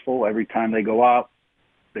successful every time they go out.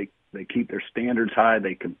 They keep their standards high.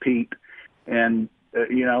 They compete. And,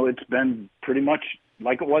 it's been pretty much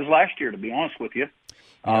like it was last year, to be honest with you.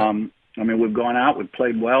 We've gone out, we've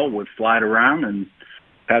played well, we've flied around and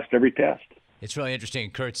passed every test. It's really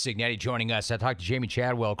interesting. Curt Cignetti joining us. I talked to Jamie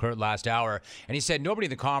Chadwell, Curt, last hour, and he said nobody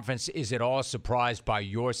in the conference is at all surprised by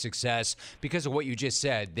your success because of what you just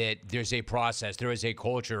said, that there's a process, there is a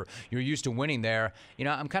culture. You're used to winning there.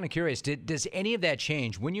 I'm kind of curious, does any of that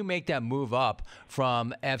change when you make that move up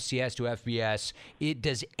from FCS to FBS?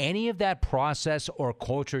 Does any of that process or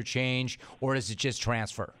culture change, or does it just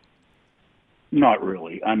transfer? Not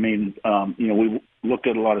really. We looked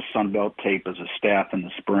at a lot of Sun Belt tape as a staff in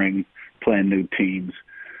the spring, playing new teams.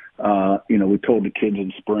 We told the kids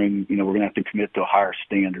in spring, we're going to have to commit to a higher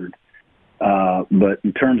standard. But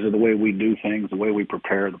in terms of the way we do things, the way we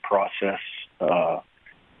prepare the process,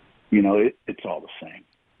 it's all the same.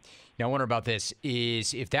 Now, I wonder about this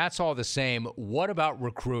is if that's all the same, what about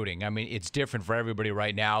recruiting? It's different for everybody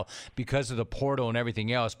right now because of the portal and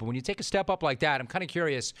everything else. But when you take a step up like that, I'm kind of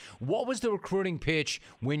curious, what was the recruiting pitch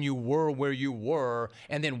when you were where you were?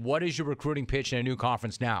 And then what is your recruiting pitch in a new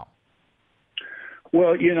conference now?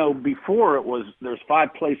 Well, before there's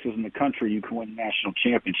 5 places in the country you can win a national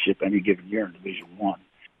championship any given year in Division I.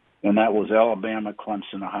 And that was Alabama,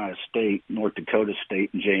 Clemson, Ohio State, North Dakota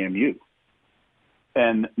State, and JMU.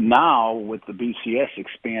 And now with the BCS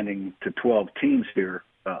expanding to 12 teams here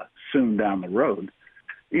soon down the road,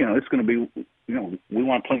 it's going to be, we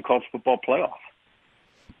want to play college football playoff.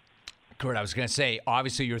 Curt, I was going to say,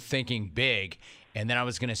 obviously you're thinking big, and then I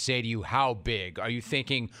was going to say to you, how big? Are you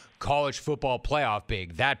thinking college football playoff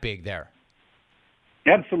big, that big there?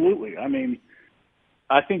 Absolutely.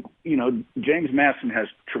 I think, James Madison has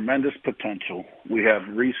tremendous potential. We have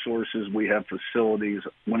resources, we have facilities,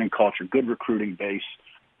 winning culture, good recruiting base.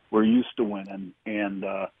 We're used to winning. And,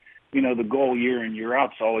 the goal year in, year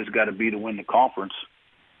out's always got to be to win the conference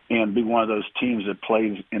and be one of those teams that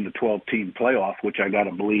plays in the 12-team playoff, which I got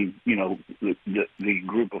to believe, the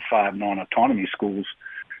group of 5 non-autonomy schools,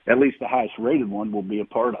 at least the highest rated one, will be a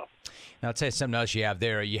part of. Now, I'll tell you something else you have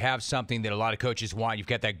there. You have something that a lot of coaches want. You've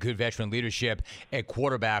got that good veteran leadership at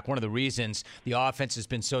quarterback. One of the reasons the offense has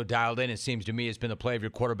been so dialed in, it seems to me, has been the play of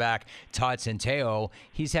your quarterback, Todd Centeio.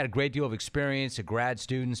 He's had a great deal of experience, a grad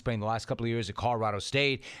student, spending the last couple of years at Colorado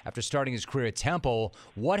State after starting his career at Temple.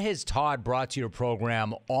 What has Todd brought to your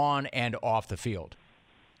program on and off the field?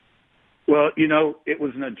 Well, it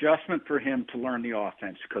was an adjustment for him to learn the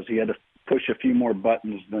offense because he had to push a few more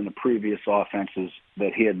buttons than the previous offenses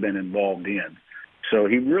that he had been involved in. So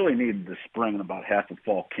he really needed the spring and about half of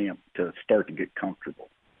fall camp to start to get comfortable.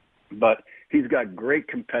 But he's got great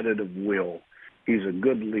competitive will. He's a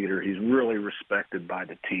good leader. He's really respected by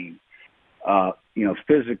the team.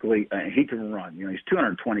 Physically, he can run. He's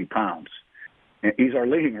 220 pounds. And he's our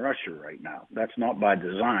leading rusher right now. That's not by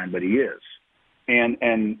design, but he is. And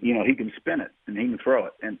he can spin it and he can throw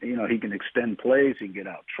it. And, he can extend plays, he can get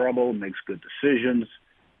out of trouble, makes good decisions.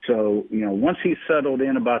 So, once he's settled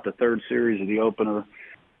in about the third series of the opener,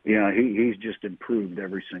 he's just improved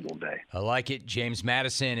every single day. I like it. James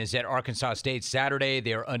Madison is at Arkansas State Saturday.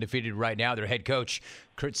 They are undefeated right now. Their head coach,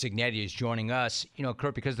 Curt Cignetti, is joining us.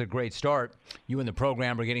 Curt, because of the great start, you and the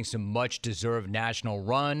program are getting some much-deserved national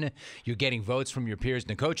run. You're getting votes from your peers in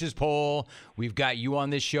the coaches poll. We've got you on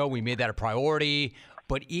this show. We made that a priority.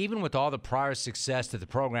 But even with all the prior success that the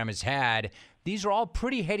program has had, these are all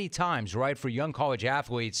pretty heady times, right, for young college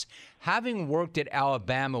athletes. Having worked at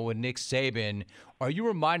Alabama with Nick Saban, are you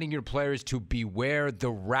reminding your players to beware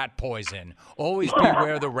the rat poison? Always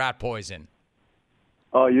beware the rat poison.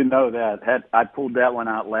 Oh, you know that. I pulled that one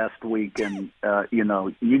out last week, and,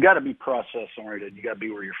 you got to be process-oriented. You got to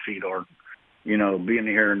be where your feet are. Be in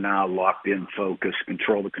the here and now, locked in, focused,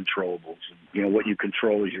 control the controllables. What you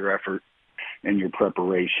control is your effort and your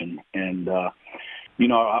preparation. And,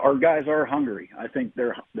 our guys are hungry. I think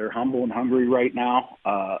they're humble and hungry right now.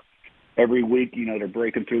 Every week, they're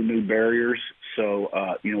breaking through new barriers. So,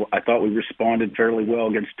 I thought we responded fairly well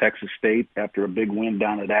against Texas State after a big win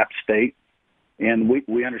down at App State. And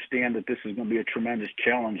we understand that this is going to be a tremendous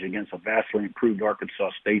challenge against a vastly improved Arkansas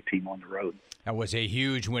State team on the road. That was a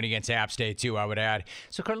huge win against App State, too, I would add.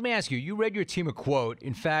 So, Curt, let me ask you, you read your team a quote.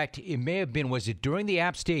 In fact, it may have been, was it during the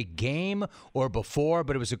App State game or before?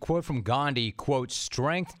 But it was a quote from Gandhi, quote,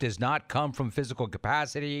 "Strength does not come from physical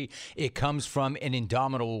capacity. It comes from an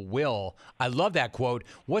indomitable will." I love that quote.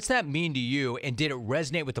 What's that mean to you, and did it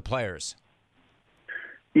resonate with the players?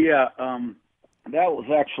 Yeah, that was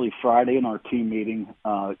actually Friday in our team meeting.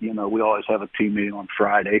 We always have a team meeting on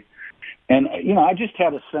Friday. And, I just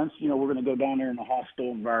had a sense, we're going to go down there in a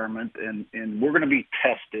hostile environment and we're going to be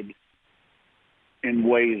tested in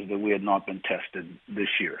ways that we had not been tested this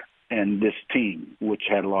year. And this team, which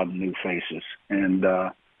had a lot of new faces. And,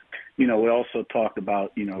 we also talked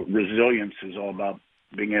about, resilience is all about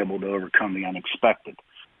being able to overcome the unexpected.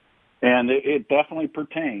 And it definitely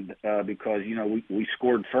pertained because, we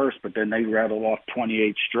scored first, but then they rattled off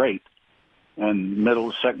 28 straight. And middle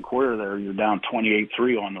of the second quarter there, you're down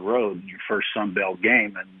 28-3 on the road in your first Sun Belt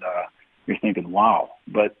game, and you're thinking, wow.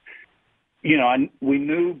 But, we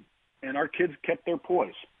knew, and our kids kept their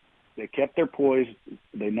poise. They kept their poise.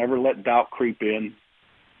 They never let doubt creep in.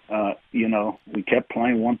 We kept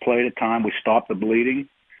playing one play at a time. We stopped the bleeding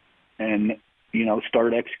and,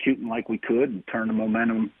 started executing like we could and turned the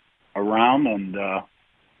momentum around and,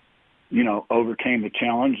 overcame the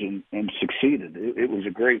challenge and succeeded. It was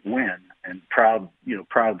a great win and proud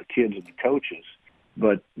of the kids and the coaches.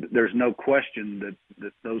 But there's no question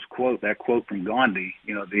that that quote from Gandhi,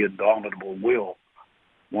 the indomitable will,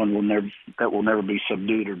 that will never be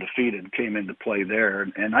subdued or defeated, came into play there.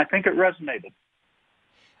 And I think it resonated.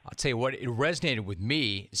 I'll tell you what, it resonated with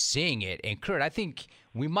me seeing it. And Curt, I think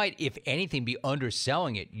we might, if anything, be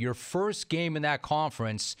underselling it. Your first game in that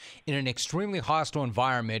conference in an extremely hostile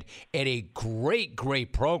environment at a great,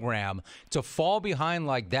 great program, to fall behind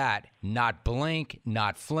like that, not blink,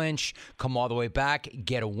 not flinch, come all the way back,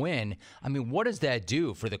 get a win. I mean, what does that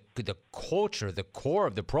do for the culture, the core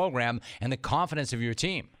of the program, and the confidence of your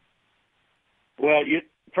team? Well,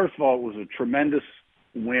 first of all, it was a tremendous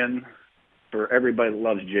win for everybody that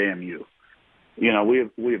loves JMU.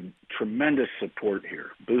 We have tremendous support here,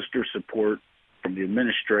 booster support from the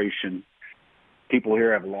administration. People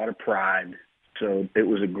here have a lot of pride. So it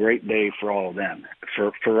was a great day for all of them.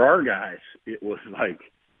 For our guys, it was like,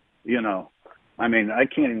 I mean, I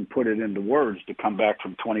can't even put it into words to come back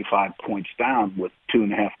from 25 points down with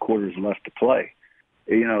 2.5 quarters left to play.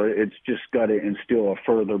 It's just got to instill a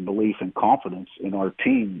further belief and confidence in our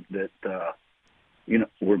team that,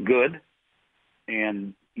 we're good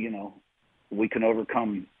and, we can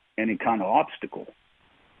overcome any kind of obstacle.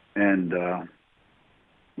 And,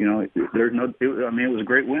 it was a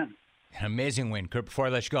great win. An amazing win. Kurt, before I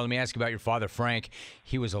let you go, let me ask you about your father, Frank.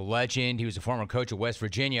 He was a legend. He was a former coach at West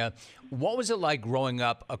Virginia. What was it like growing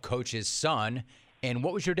up a coach's son, and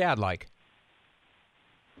what was your dad like?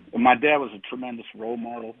 My dad was a tremendous role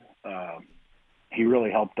model. He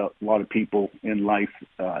really helped a lot of people in life,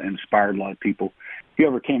 inspired a lot of people. He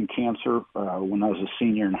overcame cancer when I was a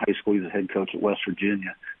senior in high school. He was a head coach at West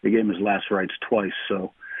Virginia. They gave him his last rites twice,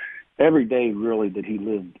 so every day, really, that he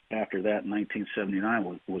lived after that in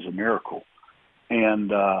 1979 was a miracle.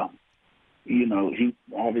 And, he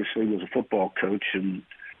obviously was a football coach, and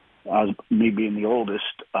me being the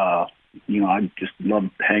oldest, I just loved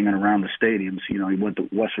hanging around the stadiums. He went to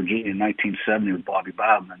West Virginia in 1970 with Bobby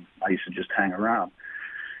Bowden, and I used to just hang around.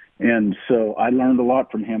 And so I learned a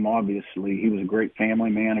lot from him, obviously. He was a great family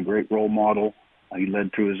man, a great role model. He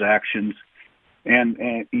led through his actions. And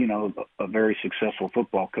a very successful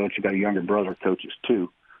football coach. You got a younger brother coaches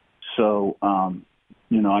too. So,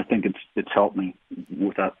 I think it's helped me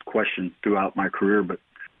without question throughout my career, but,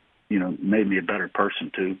 made me a better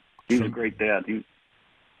person too. He was a great dad. He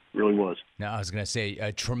really was. Now, I was going to say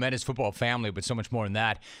a tremendous football family, but so much more than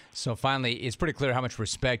that. So finally, it's pretty clear how much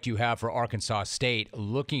respect you have for Arkansas State.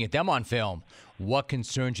 Looking at them on film, what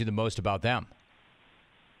concerns you the most about them?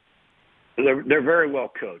 They're very well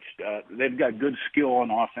coached. They've got good skill on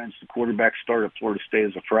offense. The quarterback started at Florida State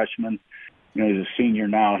as a freshman. He's a senior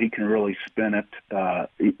now. He can really spin it.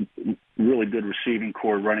 Really good receiving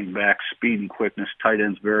core, running back, speed and quickness. Tight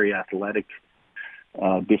ends very athletic.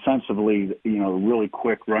 Defensively, really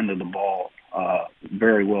quick run to the ball.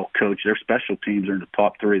 Very well coached. Their special teams are in the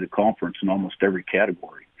top 3 of the conference in almost every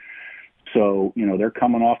category. So, they're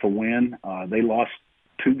coming off a win. They lost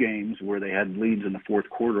 2 games where they had leads in the fourth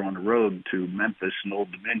quarter on the road to Memphis and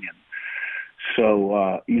Old Dominion.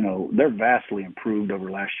 So, they're vastly improved over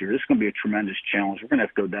last year. This is going to be a tremendous challenge. We're going to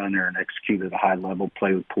have to go down there and execute at a high level,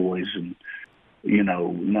 play with poise and,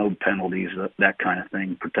 no penalties, that kind of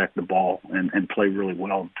thing, protect the ball and play really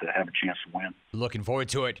well to have a chance to win. Looking forward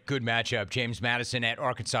to it. Good matchup. James Madison at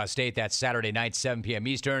Arkansas State. That's Saturday night, 7 p.m.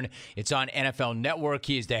 Eastern. It's on NFL Network.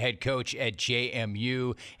 He is the head coach at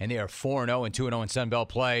JMU, and they are 4-0 and 2-0 in Sun Belt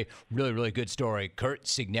play. Really, really good story. Curt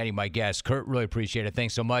Cignetti, my guest. Curt, really appreciate it.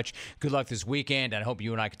 Thanks so much. Good luck this weekend, and I hope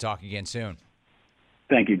you and I can talk again soon.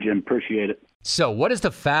 Thank you, Jim. Appreciate it. So, what is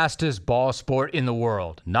the fastest ball sport in the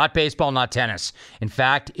world? Not baseball, not tennis. In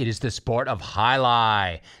fact, it is the sport of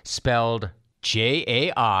Jailai, spelled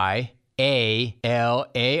Jaialai,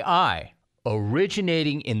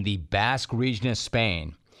 originating in the Basque region of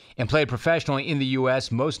Spain and played professionally in the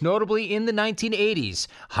U.S., most notably in the 1980s.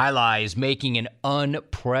 Jailai is making an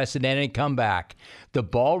unprecedented comeback. The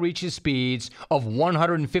ball reaches speeds of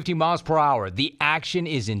 150 miles per hour. The action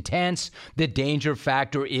is intense. The danger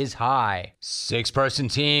factor is high. 6-person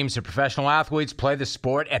teams of professional athletes play the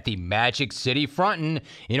sport at the Magic City Fronton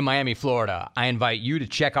in Miami, Florida. I invite you to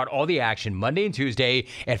check out all the action Monday and Tuesday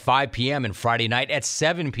at 5 p.m. and Friday night at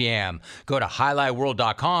 7 p.m. Go to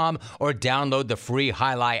JailaiWorld.com or download the free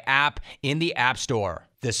Jailai app in the App Store.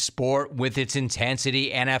 The sport, with its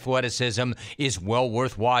intensity and athleticism, is well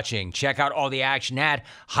worth watching. Check out all the action at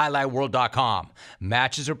JailaiWorld.com.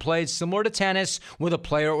 Matches are played similar to tennis, with a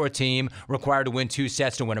player or team required to win 2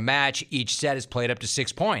 sets to win a match. Each set is played up to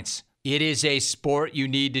 6 points. It is a sport you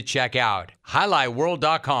need to check out.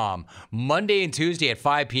 JailaiWorld.com. Monday and Tuesday at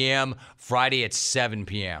 5 p.m., Friday at 7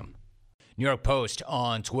 p.m. New York Post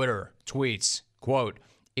on Twitter tweets, quote,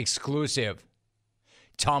 exclusive.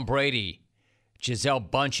 Tom Brady, Gisele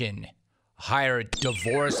Bündchen hired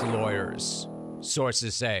divorce lawyers,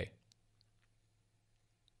 sources say.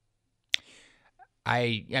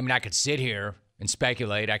 I mean, I could sit here and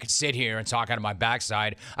speculate. I could sit here and talk out of my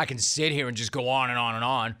backside. I can sit here and just go on and on and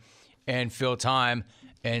on and fill time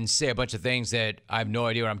and say a bunch of things that I have no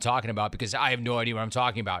idea what I'm talking about because I have no idea what I'm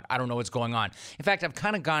talking about. I don't know what's going on. In fact, I've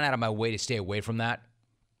kind of gone out of my way to stay away from that.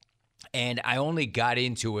 And I only got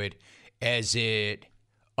into it as it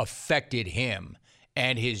affected him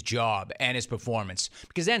and his job and his performance.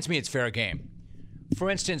 Because then to me, it's fair game. For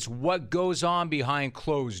instance, what goes on behind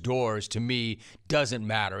closed doors to me doesn't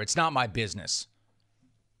matter. It's not my business.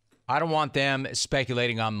 I don't want them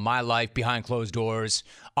speculating on my life behind closed doors.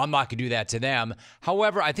 I'm not going to do that to them.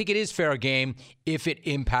 However, I think it is fair game if it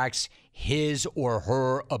impacts his or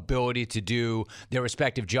her ability to do their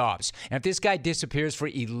respective jobs. And if this guy disappears for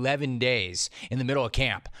 11 days in the middle of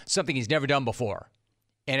camp, something he's never done before,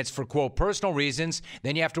 and it's for, quote, personal reasons,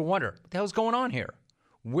 then you have to wonder, what the hell's going on here?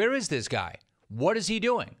 Where is this guy? What is he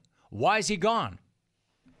doing? Why is he gone?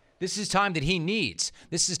 This is time that he needs.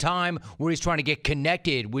 This is time where he's trying to get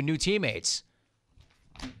connected with new teammates.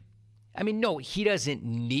 I mean, no, he doesn't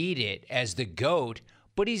need it as the GOAT,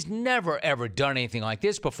 but he's never, ever done anything like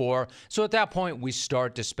this before. So at that point, we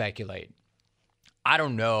start to speculate. I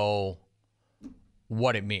don't know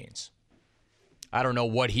what it means. I don't know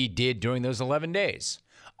what he did during those 11 days.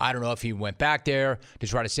 I don't know if he went back there to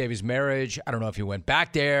try to save his marriage. I don't know if he went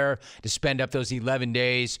back there to spend up those 11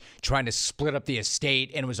 days trying to split up the estate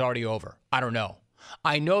and it was already over. I don't know.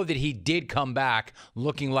 I know that he did come back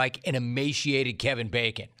looking like an emaciated Kevin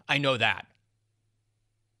Bacon. I know that.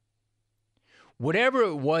 Whatever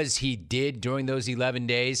it was he did during those 11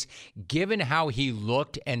 days, given how he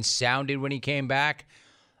looked and sounded when he came back,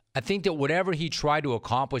 I think that whatever he tried to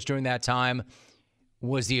accomplish during that time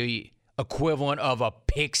was the equivalent of a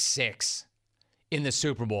pick six in the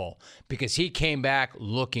Super Bowl because he came back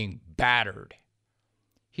looking battered.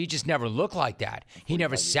 He just never looked like that. He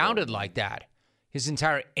never sounded like that. His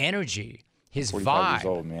entire energy, his 45 years vibe.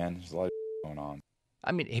 old, man. There's a lot of going on.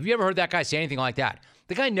 I mean, have you ever heard that guy say anything like that?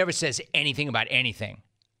 The guy never says anything about anything.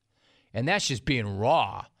 And that's just being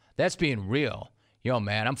raw. That's being real. Yo,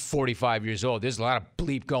 man, I'm 45 years old. There's a lot of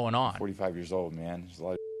bleep going on. 45 years old, man. There's a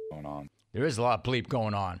lot of going on. There is a lot of bleep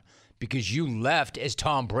going on because you left as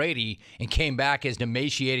Tom Brady and came back as an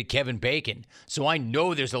emaciated Kevin Bacon. So I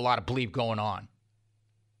know there's a lot of bleep going on.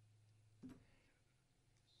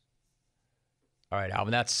 All right,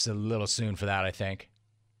 Alvin, that's a little soon for that, I think.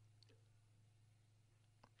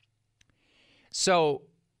 So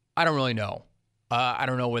I don't really know. I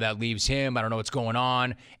don't know where that leaves him. I don't know what's going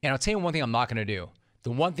on. And I'll tell you one thing I'm not going to do.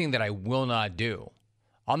 The one thing that I will not do,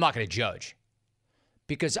 I'm not going to judge.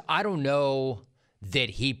 Because I don't know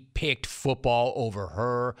that he picked football over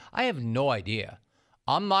her. I have no idea.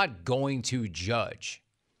 I'm not going to judge.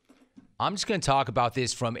 I'm just going to talk about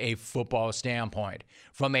this from a football standpoint,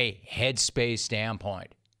 from a headspace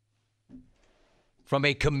standpoint, from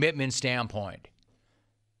a commitment standpoint.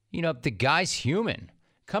 You know, the guy's human.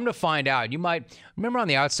 Come to find out, you might remember on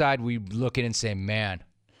the outside, we look at it and say, man,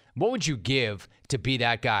 what would you give to be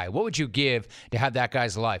that guy? What would you give to have that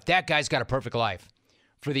guy's life? That guy's got a perfect life.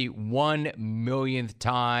 For the 1 millionth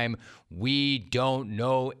time, we don't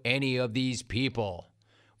know any of these people.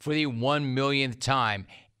 For the 1 millionth time,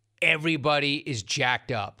 everybody is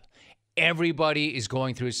jacked up. Everybody is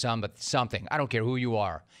going through something. I don't care who you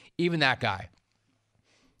are. Even that guy.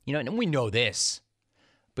 You know, and we know this.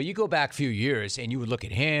 But you go back a few years and you would look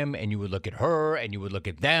at him and you would look at her and you would look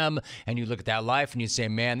at them and you look at that life and you say,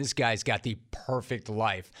 man, this guy's got the perfect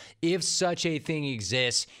life. If such a thing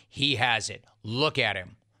exists, he has it. Look at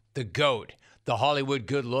him. The GOAT, the Hollywood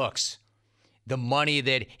good looks, the money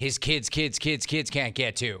that his kids can't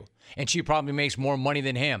get to. And she probably makes more money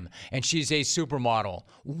than him. And she's a supermodel.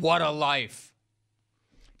 What a life.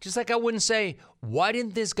 Just like I wouldn't say, why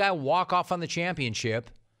didn't this guy walk off on the championship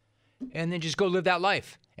and then just go live that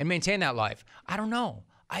life and maintain that life? I don't know.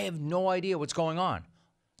 I have no idea what's going on.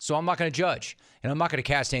 So I'm not going to judge, and I'm not going to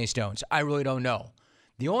cast any stones. I really don't know.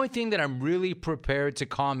 The only thing that I'm really prepared to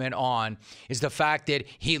comment on is the fact that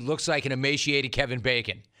he looks like an emaciated Kevin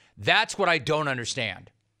Bacon. That's what I don't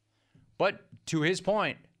understand. But to his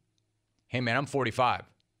point, hey, man, I'm 45.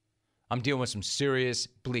 I'm dealing with some serious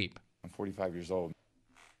bleep. I'm 45 years old.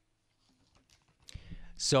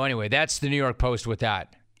 So anyway, that's the New York Post with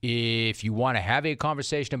that. If you want to have a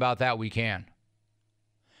conversation about that, we can.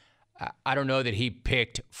 I don't know that he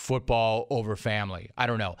picked football over family. I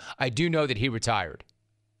don't know. I do know that he retired.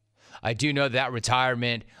 I do know that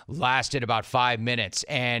retirement lasted about 5 minutes.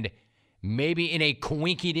 And maybe in a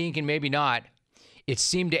coinky-dink and maybe not, it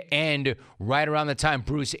seemed to end right around the time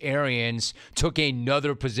Bruce Arians took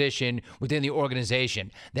another position within the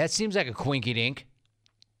organization. That seems like a coinky-dink.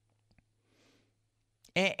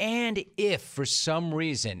 And if for some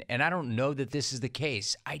reason, and I don't know that this is the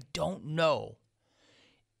case, I don't know,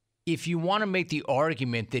 if you want to make the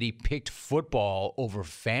argument that he picked football over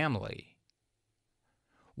family,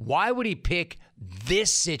 why would he pick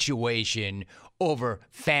this situation over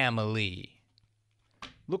family?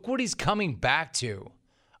 Look what he's coming back to.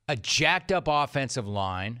 A jacked up offensive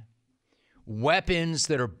line, weapons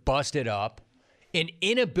that are busted up, an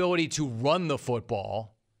inability to run the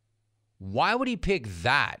football. Why would he pick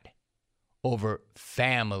that over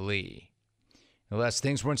family. Unless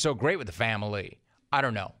things weren't so great with the family. I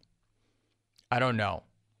don't know.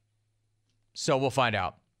 So we'll find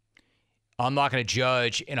out. I'm not going to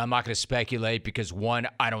judge and I'm not going to speculate because, one,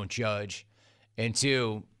 I don't judge. And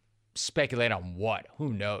two, speculate on what?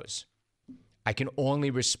 Who knows? I can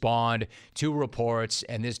only respond to reports,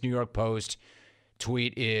 and this New York Post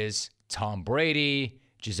tweet is Tom Brady,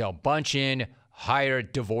 Gisele Bündchen,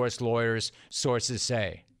 hired divorce lawyers, sources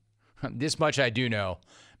say. This much I do know.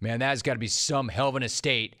 Man, that's got to be some hell of an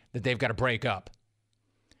estate that they've got to break up.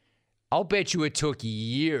 I'll bet you it took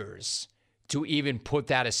years to even put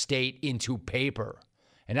that estate into paper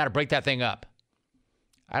and how to break that thing up.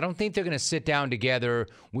 I don't think they're going to sit down together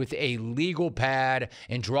with a legal pad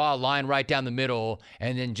and draw a line right down the middle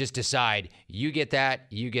and then just decide, you get that,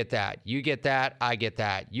 you get that, you get that, I get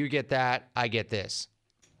that, you get that, I get this.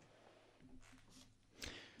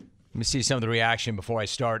 Let me see some of the reaction before I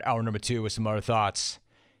start hour number 2 with some other thoughts.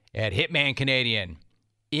 At Hitman Canadian,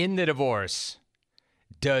 in the divorce,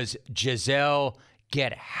 does Gisele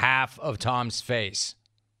get half of Tom's face?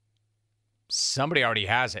 Somebody already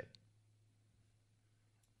has it.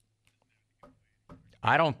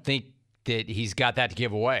 I don't think that he's got that to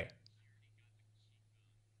give away.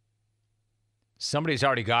 Somebody's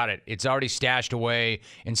already got it. It's already stashed away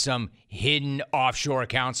in some hidden offshore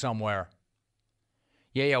account somewhere.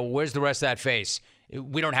 Yeah, where's the rest of that face?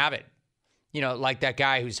 We don't have it. You know, like that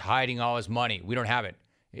guy who's hiding all his money. We don't have it.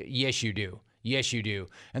 Yes, you do. Yes, you do.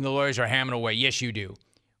 And the lawyers are hammering away. Yes, you do.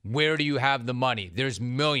 Where do you have the money? There's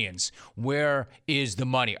millions. Where is the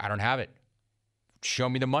money? I don't have it. Show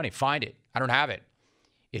me the money. Find it. I don't have it.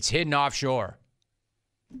 It's hidden offshore.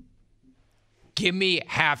 Give me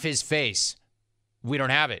half his face. We don't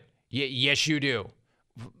have it. Yes, you do.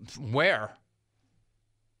 Where?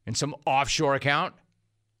 In some offshore account?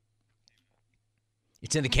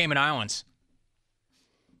 It's in the Cayman Islands.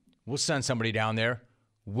 We'll send somebody down there.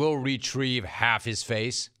 We'll retrieve half his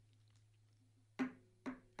face.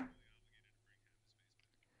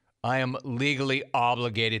 I am legally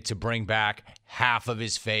obligated to bring back half of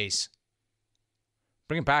his face.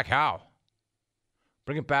 Bring it back how?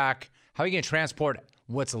 Bring it back. How are you going to transport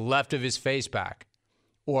what's left of his face back?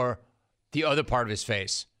 Or the other part of his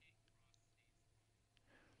face?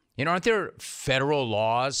 You know, aren't there federal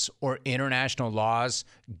laws or international laws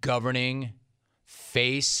governing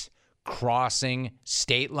face crossing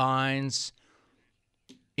state lines,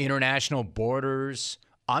 international borders?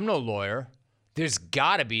 I'm no lawyer. There's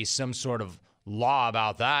got to be some sort of law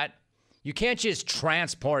about that. You can't just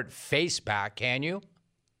transport face back, can you?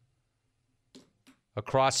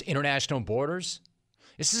 Across international borders?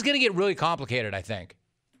 This is going to get really complicated, I think.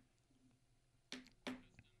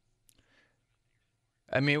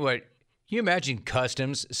 I mean, what? Can you imagine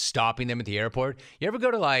customs stopping them at the airport? You ever go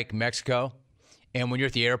to, like, Mexico? And when you're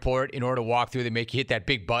at the airport, in order to walk through, they make you hit that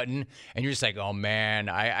big button. And you're just like, oh, man,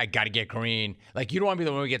 I got to get green. Like, you don't want to be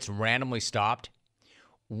the one who gets randomly stopped.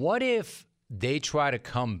 What if they try to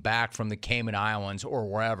come back from the Cayman Islands or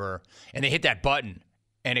wherever, and they hit that button,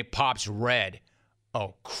 and it pops red?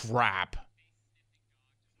 Oh, crap.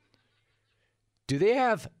 Do they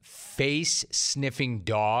have face-sniffing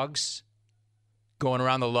dogs going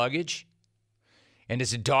around the luggage? And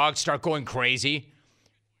does the dog start going crazy?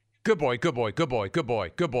 Good boy, good boy, good boy, good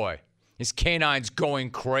boy, good boy. His canine's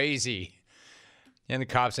going crazy. And the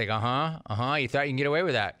cop's like, uh-huh. You thought you can get away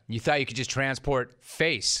with that. You thought you could just transport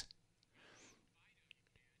face.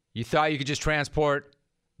 You thought you could just transport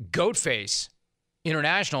goat face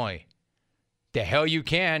internationally. The hell you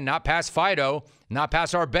can. Not past Fido. Not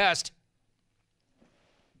past our best.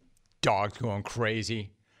 Dogs going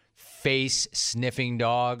crazy. Face-sniffing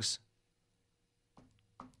dogs.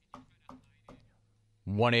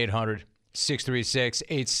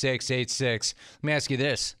 1-800-636-8686. Let me ask you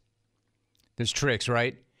this. There's tricks,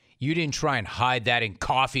 right? You didn't try and hide that in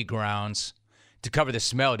coffee grounds to cover the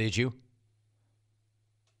smell, did you?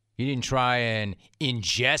 You didn't try and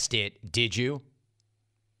ingest it, did you?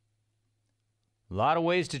 A lot of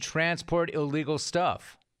ways to transport illegal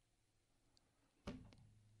stuff.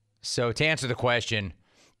 So to answer the question,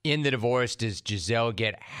 in the divorce, does Gisele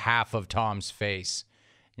get half of Tom's face?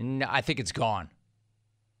 No, I think it's gone.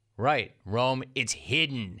 Right, Rome, it's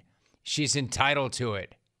hidden. She's entitled to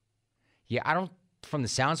it. Yeah, from the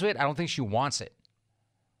sounds of it, I don't think she wants it.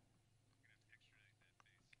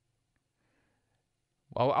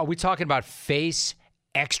 Well, are we talking about face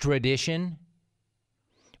extradition?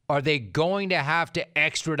 Are they going to have to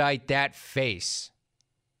extradite that face?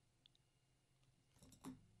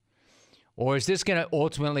 Or is this going to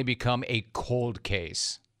ultimately become a cold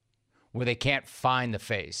case where they can't find the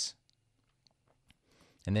face?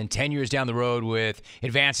 And then 10 years down the road with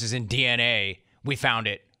advances in DNA, we found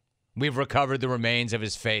it. We've recovered the remains of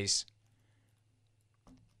his face.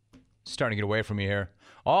 Starting to get away from me here.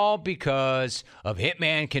 All because of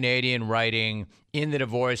Hitman Canadian writing, in the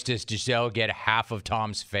divorce, does Giselle get half of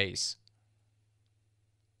Tom's face?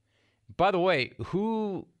 By the way,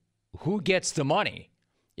 who gets the money?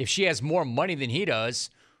 If she has more money than he does,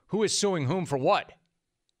 who is suing whom for what?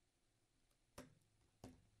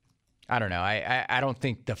 I don't know. I don't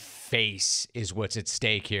think the face is what's at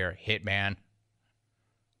stake here, Hitman.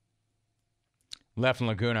 Left in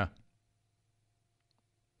Laguna.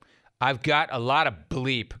 I've got a lot of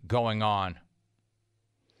bleep going on.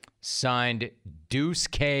 Signed Deuce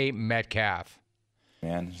K. Metcalf.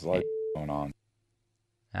 Man, there's a lot going on.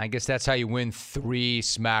 I guess that's how you win 3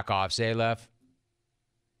 smack-offs, eh, Lef?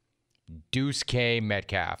 Deuce K.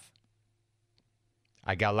 Metcalf.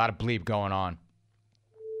 I got a lot of bleep going on.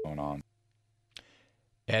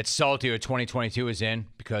 Ed Saltier 2022 is in,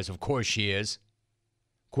 because of course she is.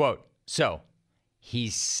 Quote, so,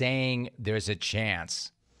 he's saying there's a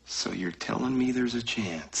chance. So you're telling me there's a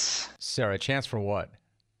chance? Sarah, a chance for what?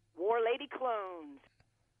 War Lady clones.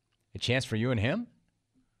 A chance for you and him?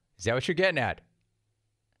 Is that what you're getting at?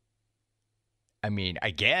 I mean, I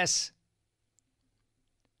guess.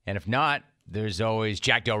 And if not, there's always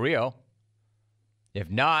Jack Del Rio. If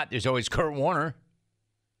not, there's always Kurt Warner.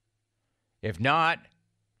 If not,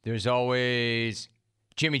 there's always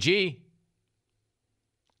Jimmy G.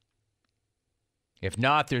 If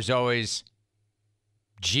not, there's always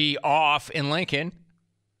G off in Lincoln.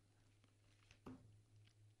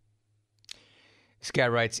 This guy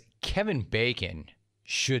writes, Kevin Bacon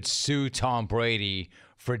should sue Tom Brady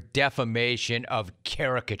for defamation of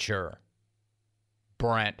caricature.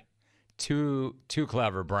 Brent. Too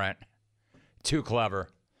clever, Brent. Too clever.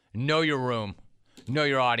 Know your room. Know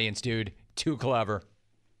your audience, dude. Too clever.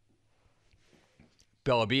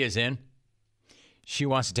 Bella B is in. She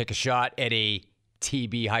wants to take a shot at a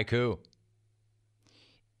TB haiku.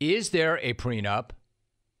 Is there a prenup?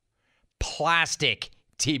 Plastic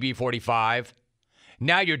TB45.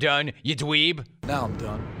 Now you're done, you dweeb. Now I'm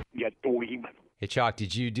done. You dweeb. Hey, Chalk,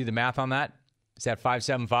 did you do the math on that? Is that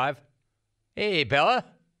 575? Hey, Bella.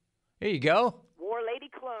 There you go. War Lady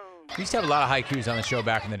clone. We used to have a lot of haikus on the show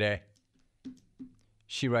back in the day.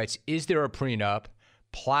 She writes, is there a prenup?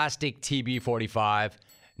 Plastic TB45.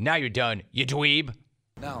 Now you're done, you dweeb.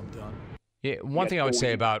 Now I'm done. Yeah, one thing I would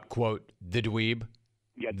say about, quote, the dweeb,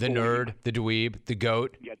 the nerd, the dweeb, the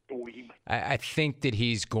goat, I think that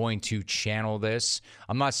he's going to channel this.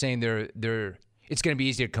 I'm not saying it's going to be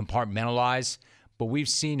easy to compartmentalize, but we've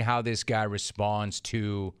seen how this guy responds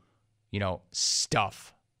to,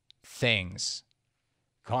 stuff, things,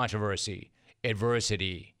 controversy,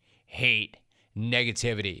 adversity, hate,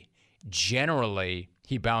 negativity. Generally,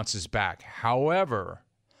 he bounces back. However,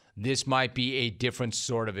 this might be a different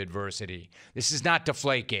sort of adversity. This is not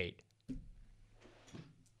Deflategate.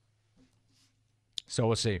 So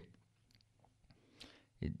we'll see.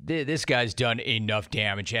 This guy's done enough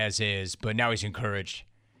damage as is, but now he's encouraged.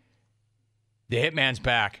 The Hitman's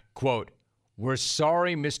back. Quote, we're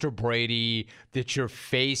sorry, Mr. Brady, that your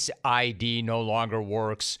Face ID no longer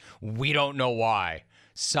works. We don't know why.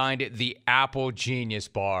 Signed the Apple Genius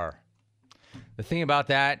Bar. The thing about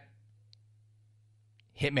that,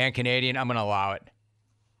 Hitman Canadian, I'm going to allow it.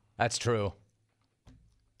 That's true.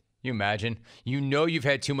 You imagine? You've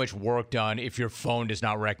had too much work done if your phone does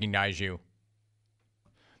not recognize you.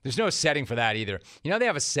 There's no setting for that either. They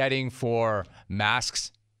have a setting for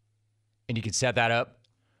masks, and you can set that up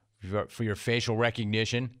for your facial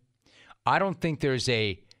recognition. I don't think there's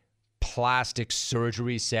a plastic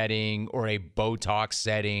surgery setting or a Botox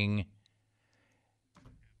setting.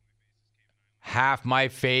 Half my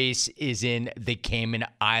face is in the Cayman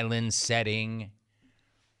Islands setting.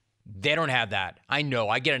 They don't have that. I know.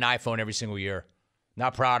 I get an iPhone every single year.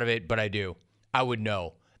 Not proud of it, but I do. I would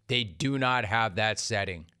know. They do not have that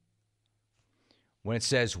setting. When it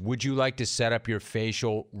says, would you like to set up your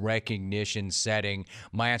facial recognition setting?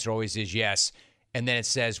 My answer always is yes. And then it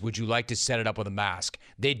says, would you like to set it up with a mask?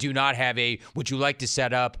 They do not have a, would you like to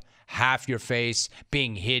set up half your face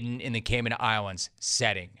being hidden in the Cayman Islands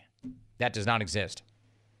setting? That does not exist.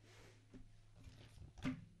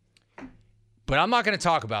 But I'm not going to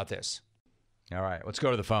talk about this. All right, let's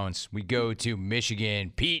go to the phones. We go to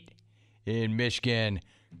Michigan. Pete in Michigan.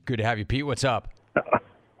 Good to have you, Pete. What's up?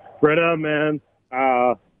 Right on, man.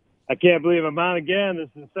 I can't believe I'm on again. This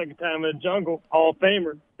is the second time in the jungle. Hall of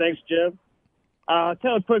Famer. Thanks, Jim. I'll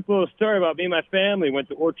tell a quick little story about me and my family. Went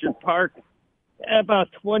to Orchard Park about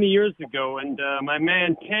 20 years ago, and my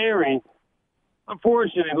man Terry,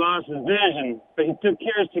 unfortunately lost his vision, but he took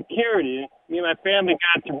care of security. Me and my family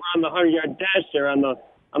got to run the 100-yard dash there on the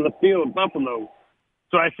field of Buffalo.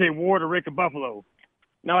 So I say war to Rick of Buffalo.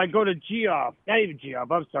 Now I go to Geoff. Not even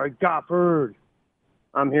Geoff, I'm sorry, Goffard.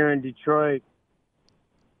 I'm here in Detroit.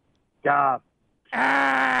 Goff.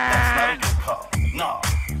 That's not a good call. No.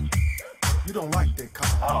 You don't like that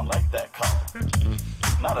call. I don't like that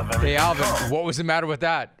call. Not a very Hey, good Alvin, call. what was the matter with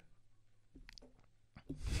that?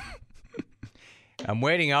 I'm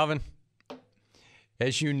waiting, Alvin.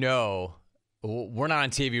 As you know, we're not on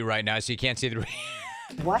TV right now, so you can't see the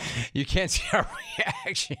What? You can't see our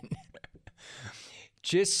reaction.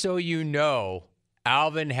 Just so you know,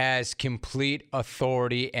 Alvin has complete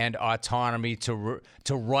authority and autonomy to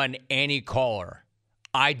run any caller.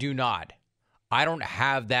 I do not. I don't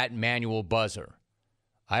have that manual buzzer.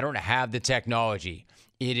 I don't have the technology.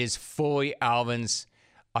 It is fully Alvin's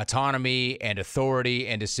autonomy and authority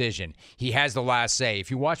and decision. He has the last say. If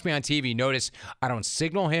you watch me on TV, notice I don't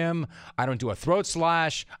signal him. I don't do a throat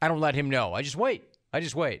slash. I don't let him know. I just wait.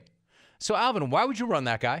 So, Alvin, why would you run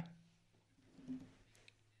that guy?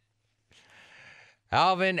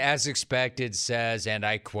 Alvin, as expected, says, and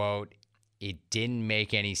I quote, "It didn't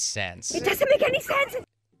make any sense." It doesn't make any sense.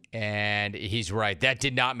 And he's right. That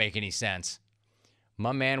did not make any sense.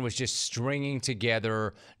 My man was just stringing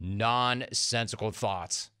together nonsensical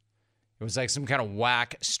thoughts. It was like some kind of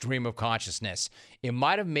whack stream of consciousness. It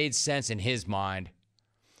might have made sense in his mind,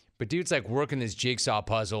 but dude's like working this jigsaw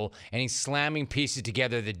puzzle, and he's slamming pieces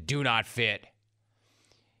together that do not fit.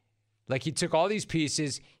 Like he took all these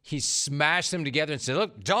pieces, he smashed them together and said,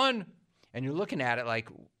 "Look, done." And you're looking at it like,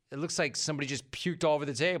 it looks like somebody just puked all over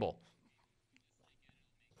the table.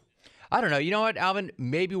 I don't know. You know what, Alvin?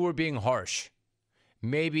 Maybe we're being harsh.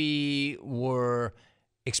 Maybe we're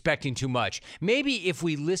expecting too much. Maybe if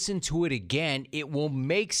we listen to it again, it will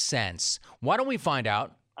make sense. Why don't we find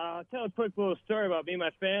out? I'll tell a quick little story about me and my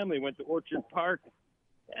family. Went to Orchard Park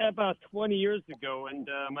about 20 years ago, and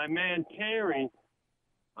my man Terry,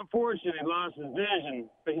 unfortunately, lost his vision,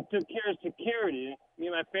 but he took care of security. Me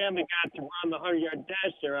and my family got to run the 100-yard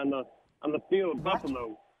dash there on the field of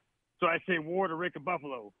Buffalo. So I say war to Rick of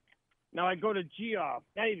Buffalo. Now I go to Geoff.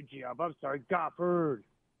 Not even Geoff, I'm sorry, Goffard.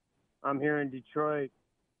 I'm here in Detroit.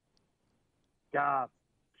 Goff.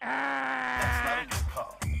 That's not a good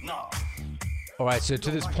call. No. All right, so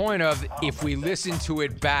to this point of if we listen to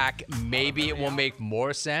it back, maybe it will make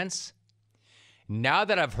more sense. Now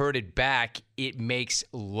that I've heard it back, it makes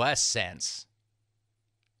less sense.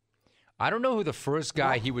 I don't know who the first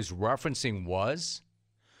guy he was referencing was,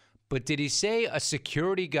 but did he say a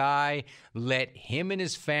security guy let him and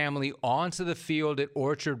his family onto the field at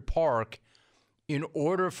Orchard Park in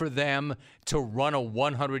order for them to run a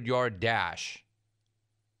 100-yard dash?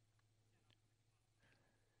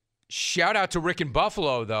 Shout out to Rick in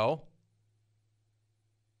Buffalo, though.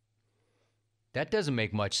 That doesn't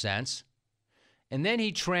make much sense. And then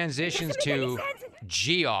he transitions to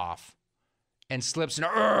Geoff and slips an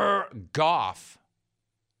Goff.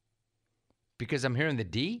 Because I'm hearing the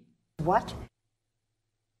D? What?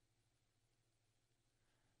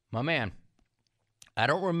 My man, I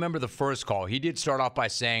don't remember the first call. He did start off by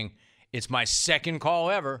saying, "It's my second call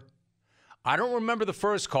ever." I don't remember the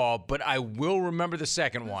first call, but I will remember the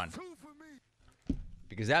second one.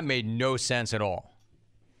 Because that made no sense at all.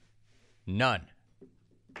 None.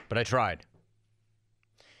 But I tried.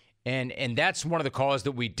 And that's one of the calls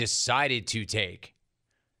that we decided to take.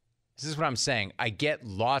 This is what I'm saying. I get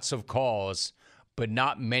lots of calls, but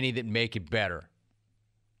not many that make it better.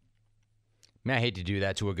 Man, I hate to do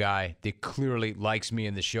that to a guy that clearly likes me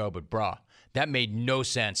in the show, but bruh, that made no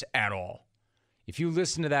sense at all. If you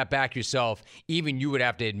listen to that back yourself, even you would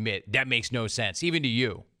have to admit that makes no sense, even to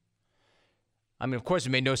you. I mean, of course, it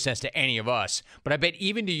made no sense to any of us, but I bet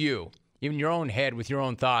even to you, even your own head with your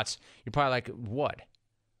own thoughts, you're probably like, what?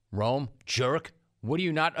 Rome? Jerk? What do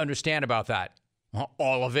you not understand about that?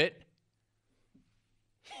 All of it?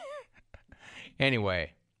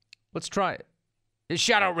 Anyway, let's try it.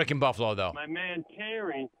 Shout out Rick in Buffalo, though. My man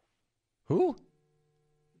Terry. Who?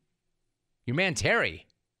 Your man Terry?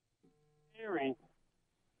 Terry,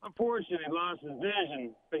 unfortunately, lost his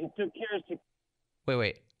vision, but he took care of security.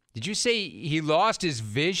 Wait. Did you say he lost his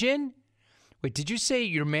vision? Wait, did you say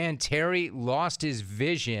your man Terry lost his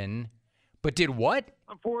vision, but did what?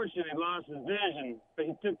 Unfortunately, lost his vision, but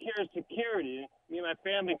he took care of security. Me and my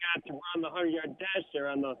family got to run the 100-yard dash there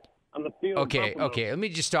on the field. Okay. Let me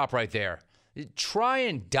just stop right there. Try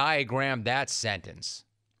and diagram that sentence.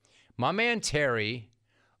 My man Terry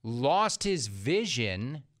lost his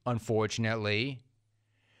vision, unfortunately,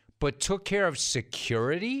 but took care of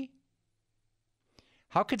security?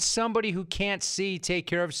 How could somebody who can't see take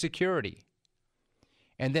care of security?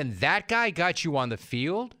 And then that guy got you on the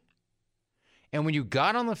field? And when you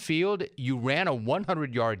got on the field, you ran a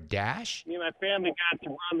 100-yard dash? Me and my family got to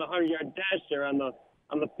run the 100-yard dash there on the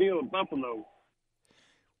field at Buffalo.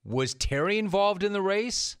 Was Terry involved in the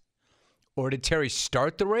race? Or did Terry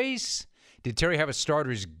start the race? Did Terry have a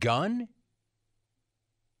starter's gun?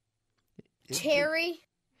 Terry?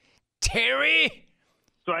 Terry?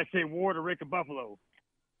 So I say war to Rick at Buffalo.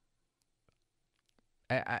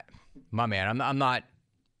 My man, I'm not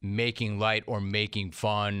making light or making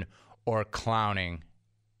fun or clowning.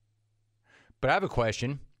 But I have a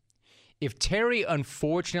question. If Terry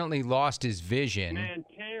unfortunately lost his vision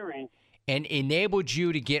and enabled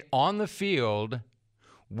you to get on the field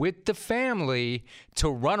with the family to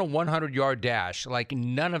run a 100-yard dash, like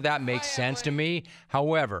none of that makes sense to me.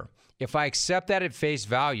 However, if I accept that at face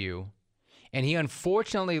value and he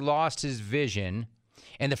unfortunately lost his vision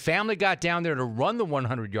and the family got down there to run the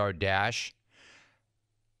 100-yard dash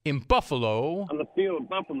in Buffalo. On the field,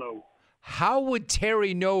 Buffalo. How would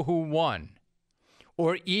Terry know who won?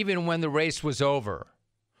 Or even when the race was over?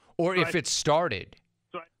 Or if it started?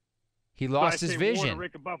 He lost his vision. War to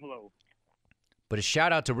Rick at Buffalo. But a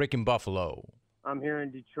shout out to Rick in Buffalo. I'm here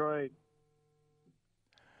in Detroit.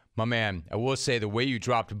 My man, I will say the way you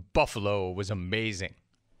dropped Buffalo was amazing.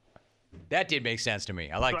 That did make sense to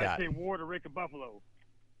me. I like that. I say war to Rick in Buffalo.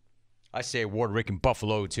 I say war to Rick in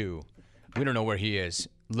Buffalo, too. We don't know where he is.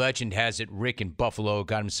 Legend has it Rick in Buffalo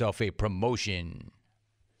got himself a promotion.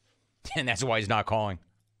 And that's why he's not calling.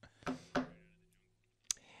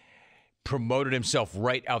 Promoted himself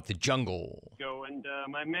right out the jungle. Go and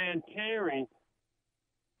my man Terry.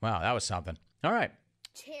 Wow, that was something. All right.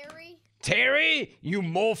 Terry? Terry, you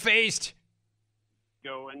mole-faced.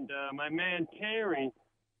 Go and my man Terry.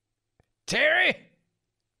 Terry?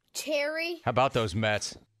 Terry? How about those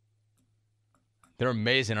Mets? They're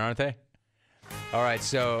amazing, aren't they? All right,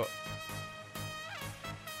 so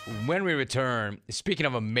when we return, speaking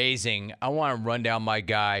of amazing, I want to run down my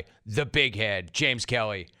guy, the big head, James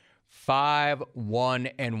Kelly,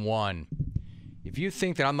 5-1-1. If you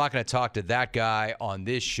think that I'm not going to talk to that guy on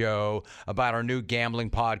this show about our new gambling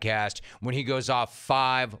podcast when he goes off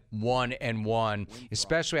 5-1-1,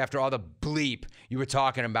 especially after all the bleep you were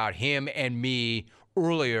talking about him and me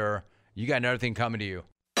earlier, you got another thing coming to you.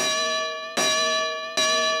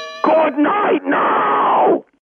 Good night!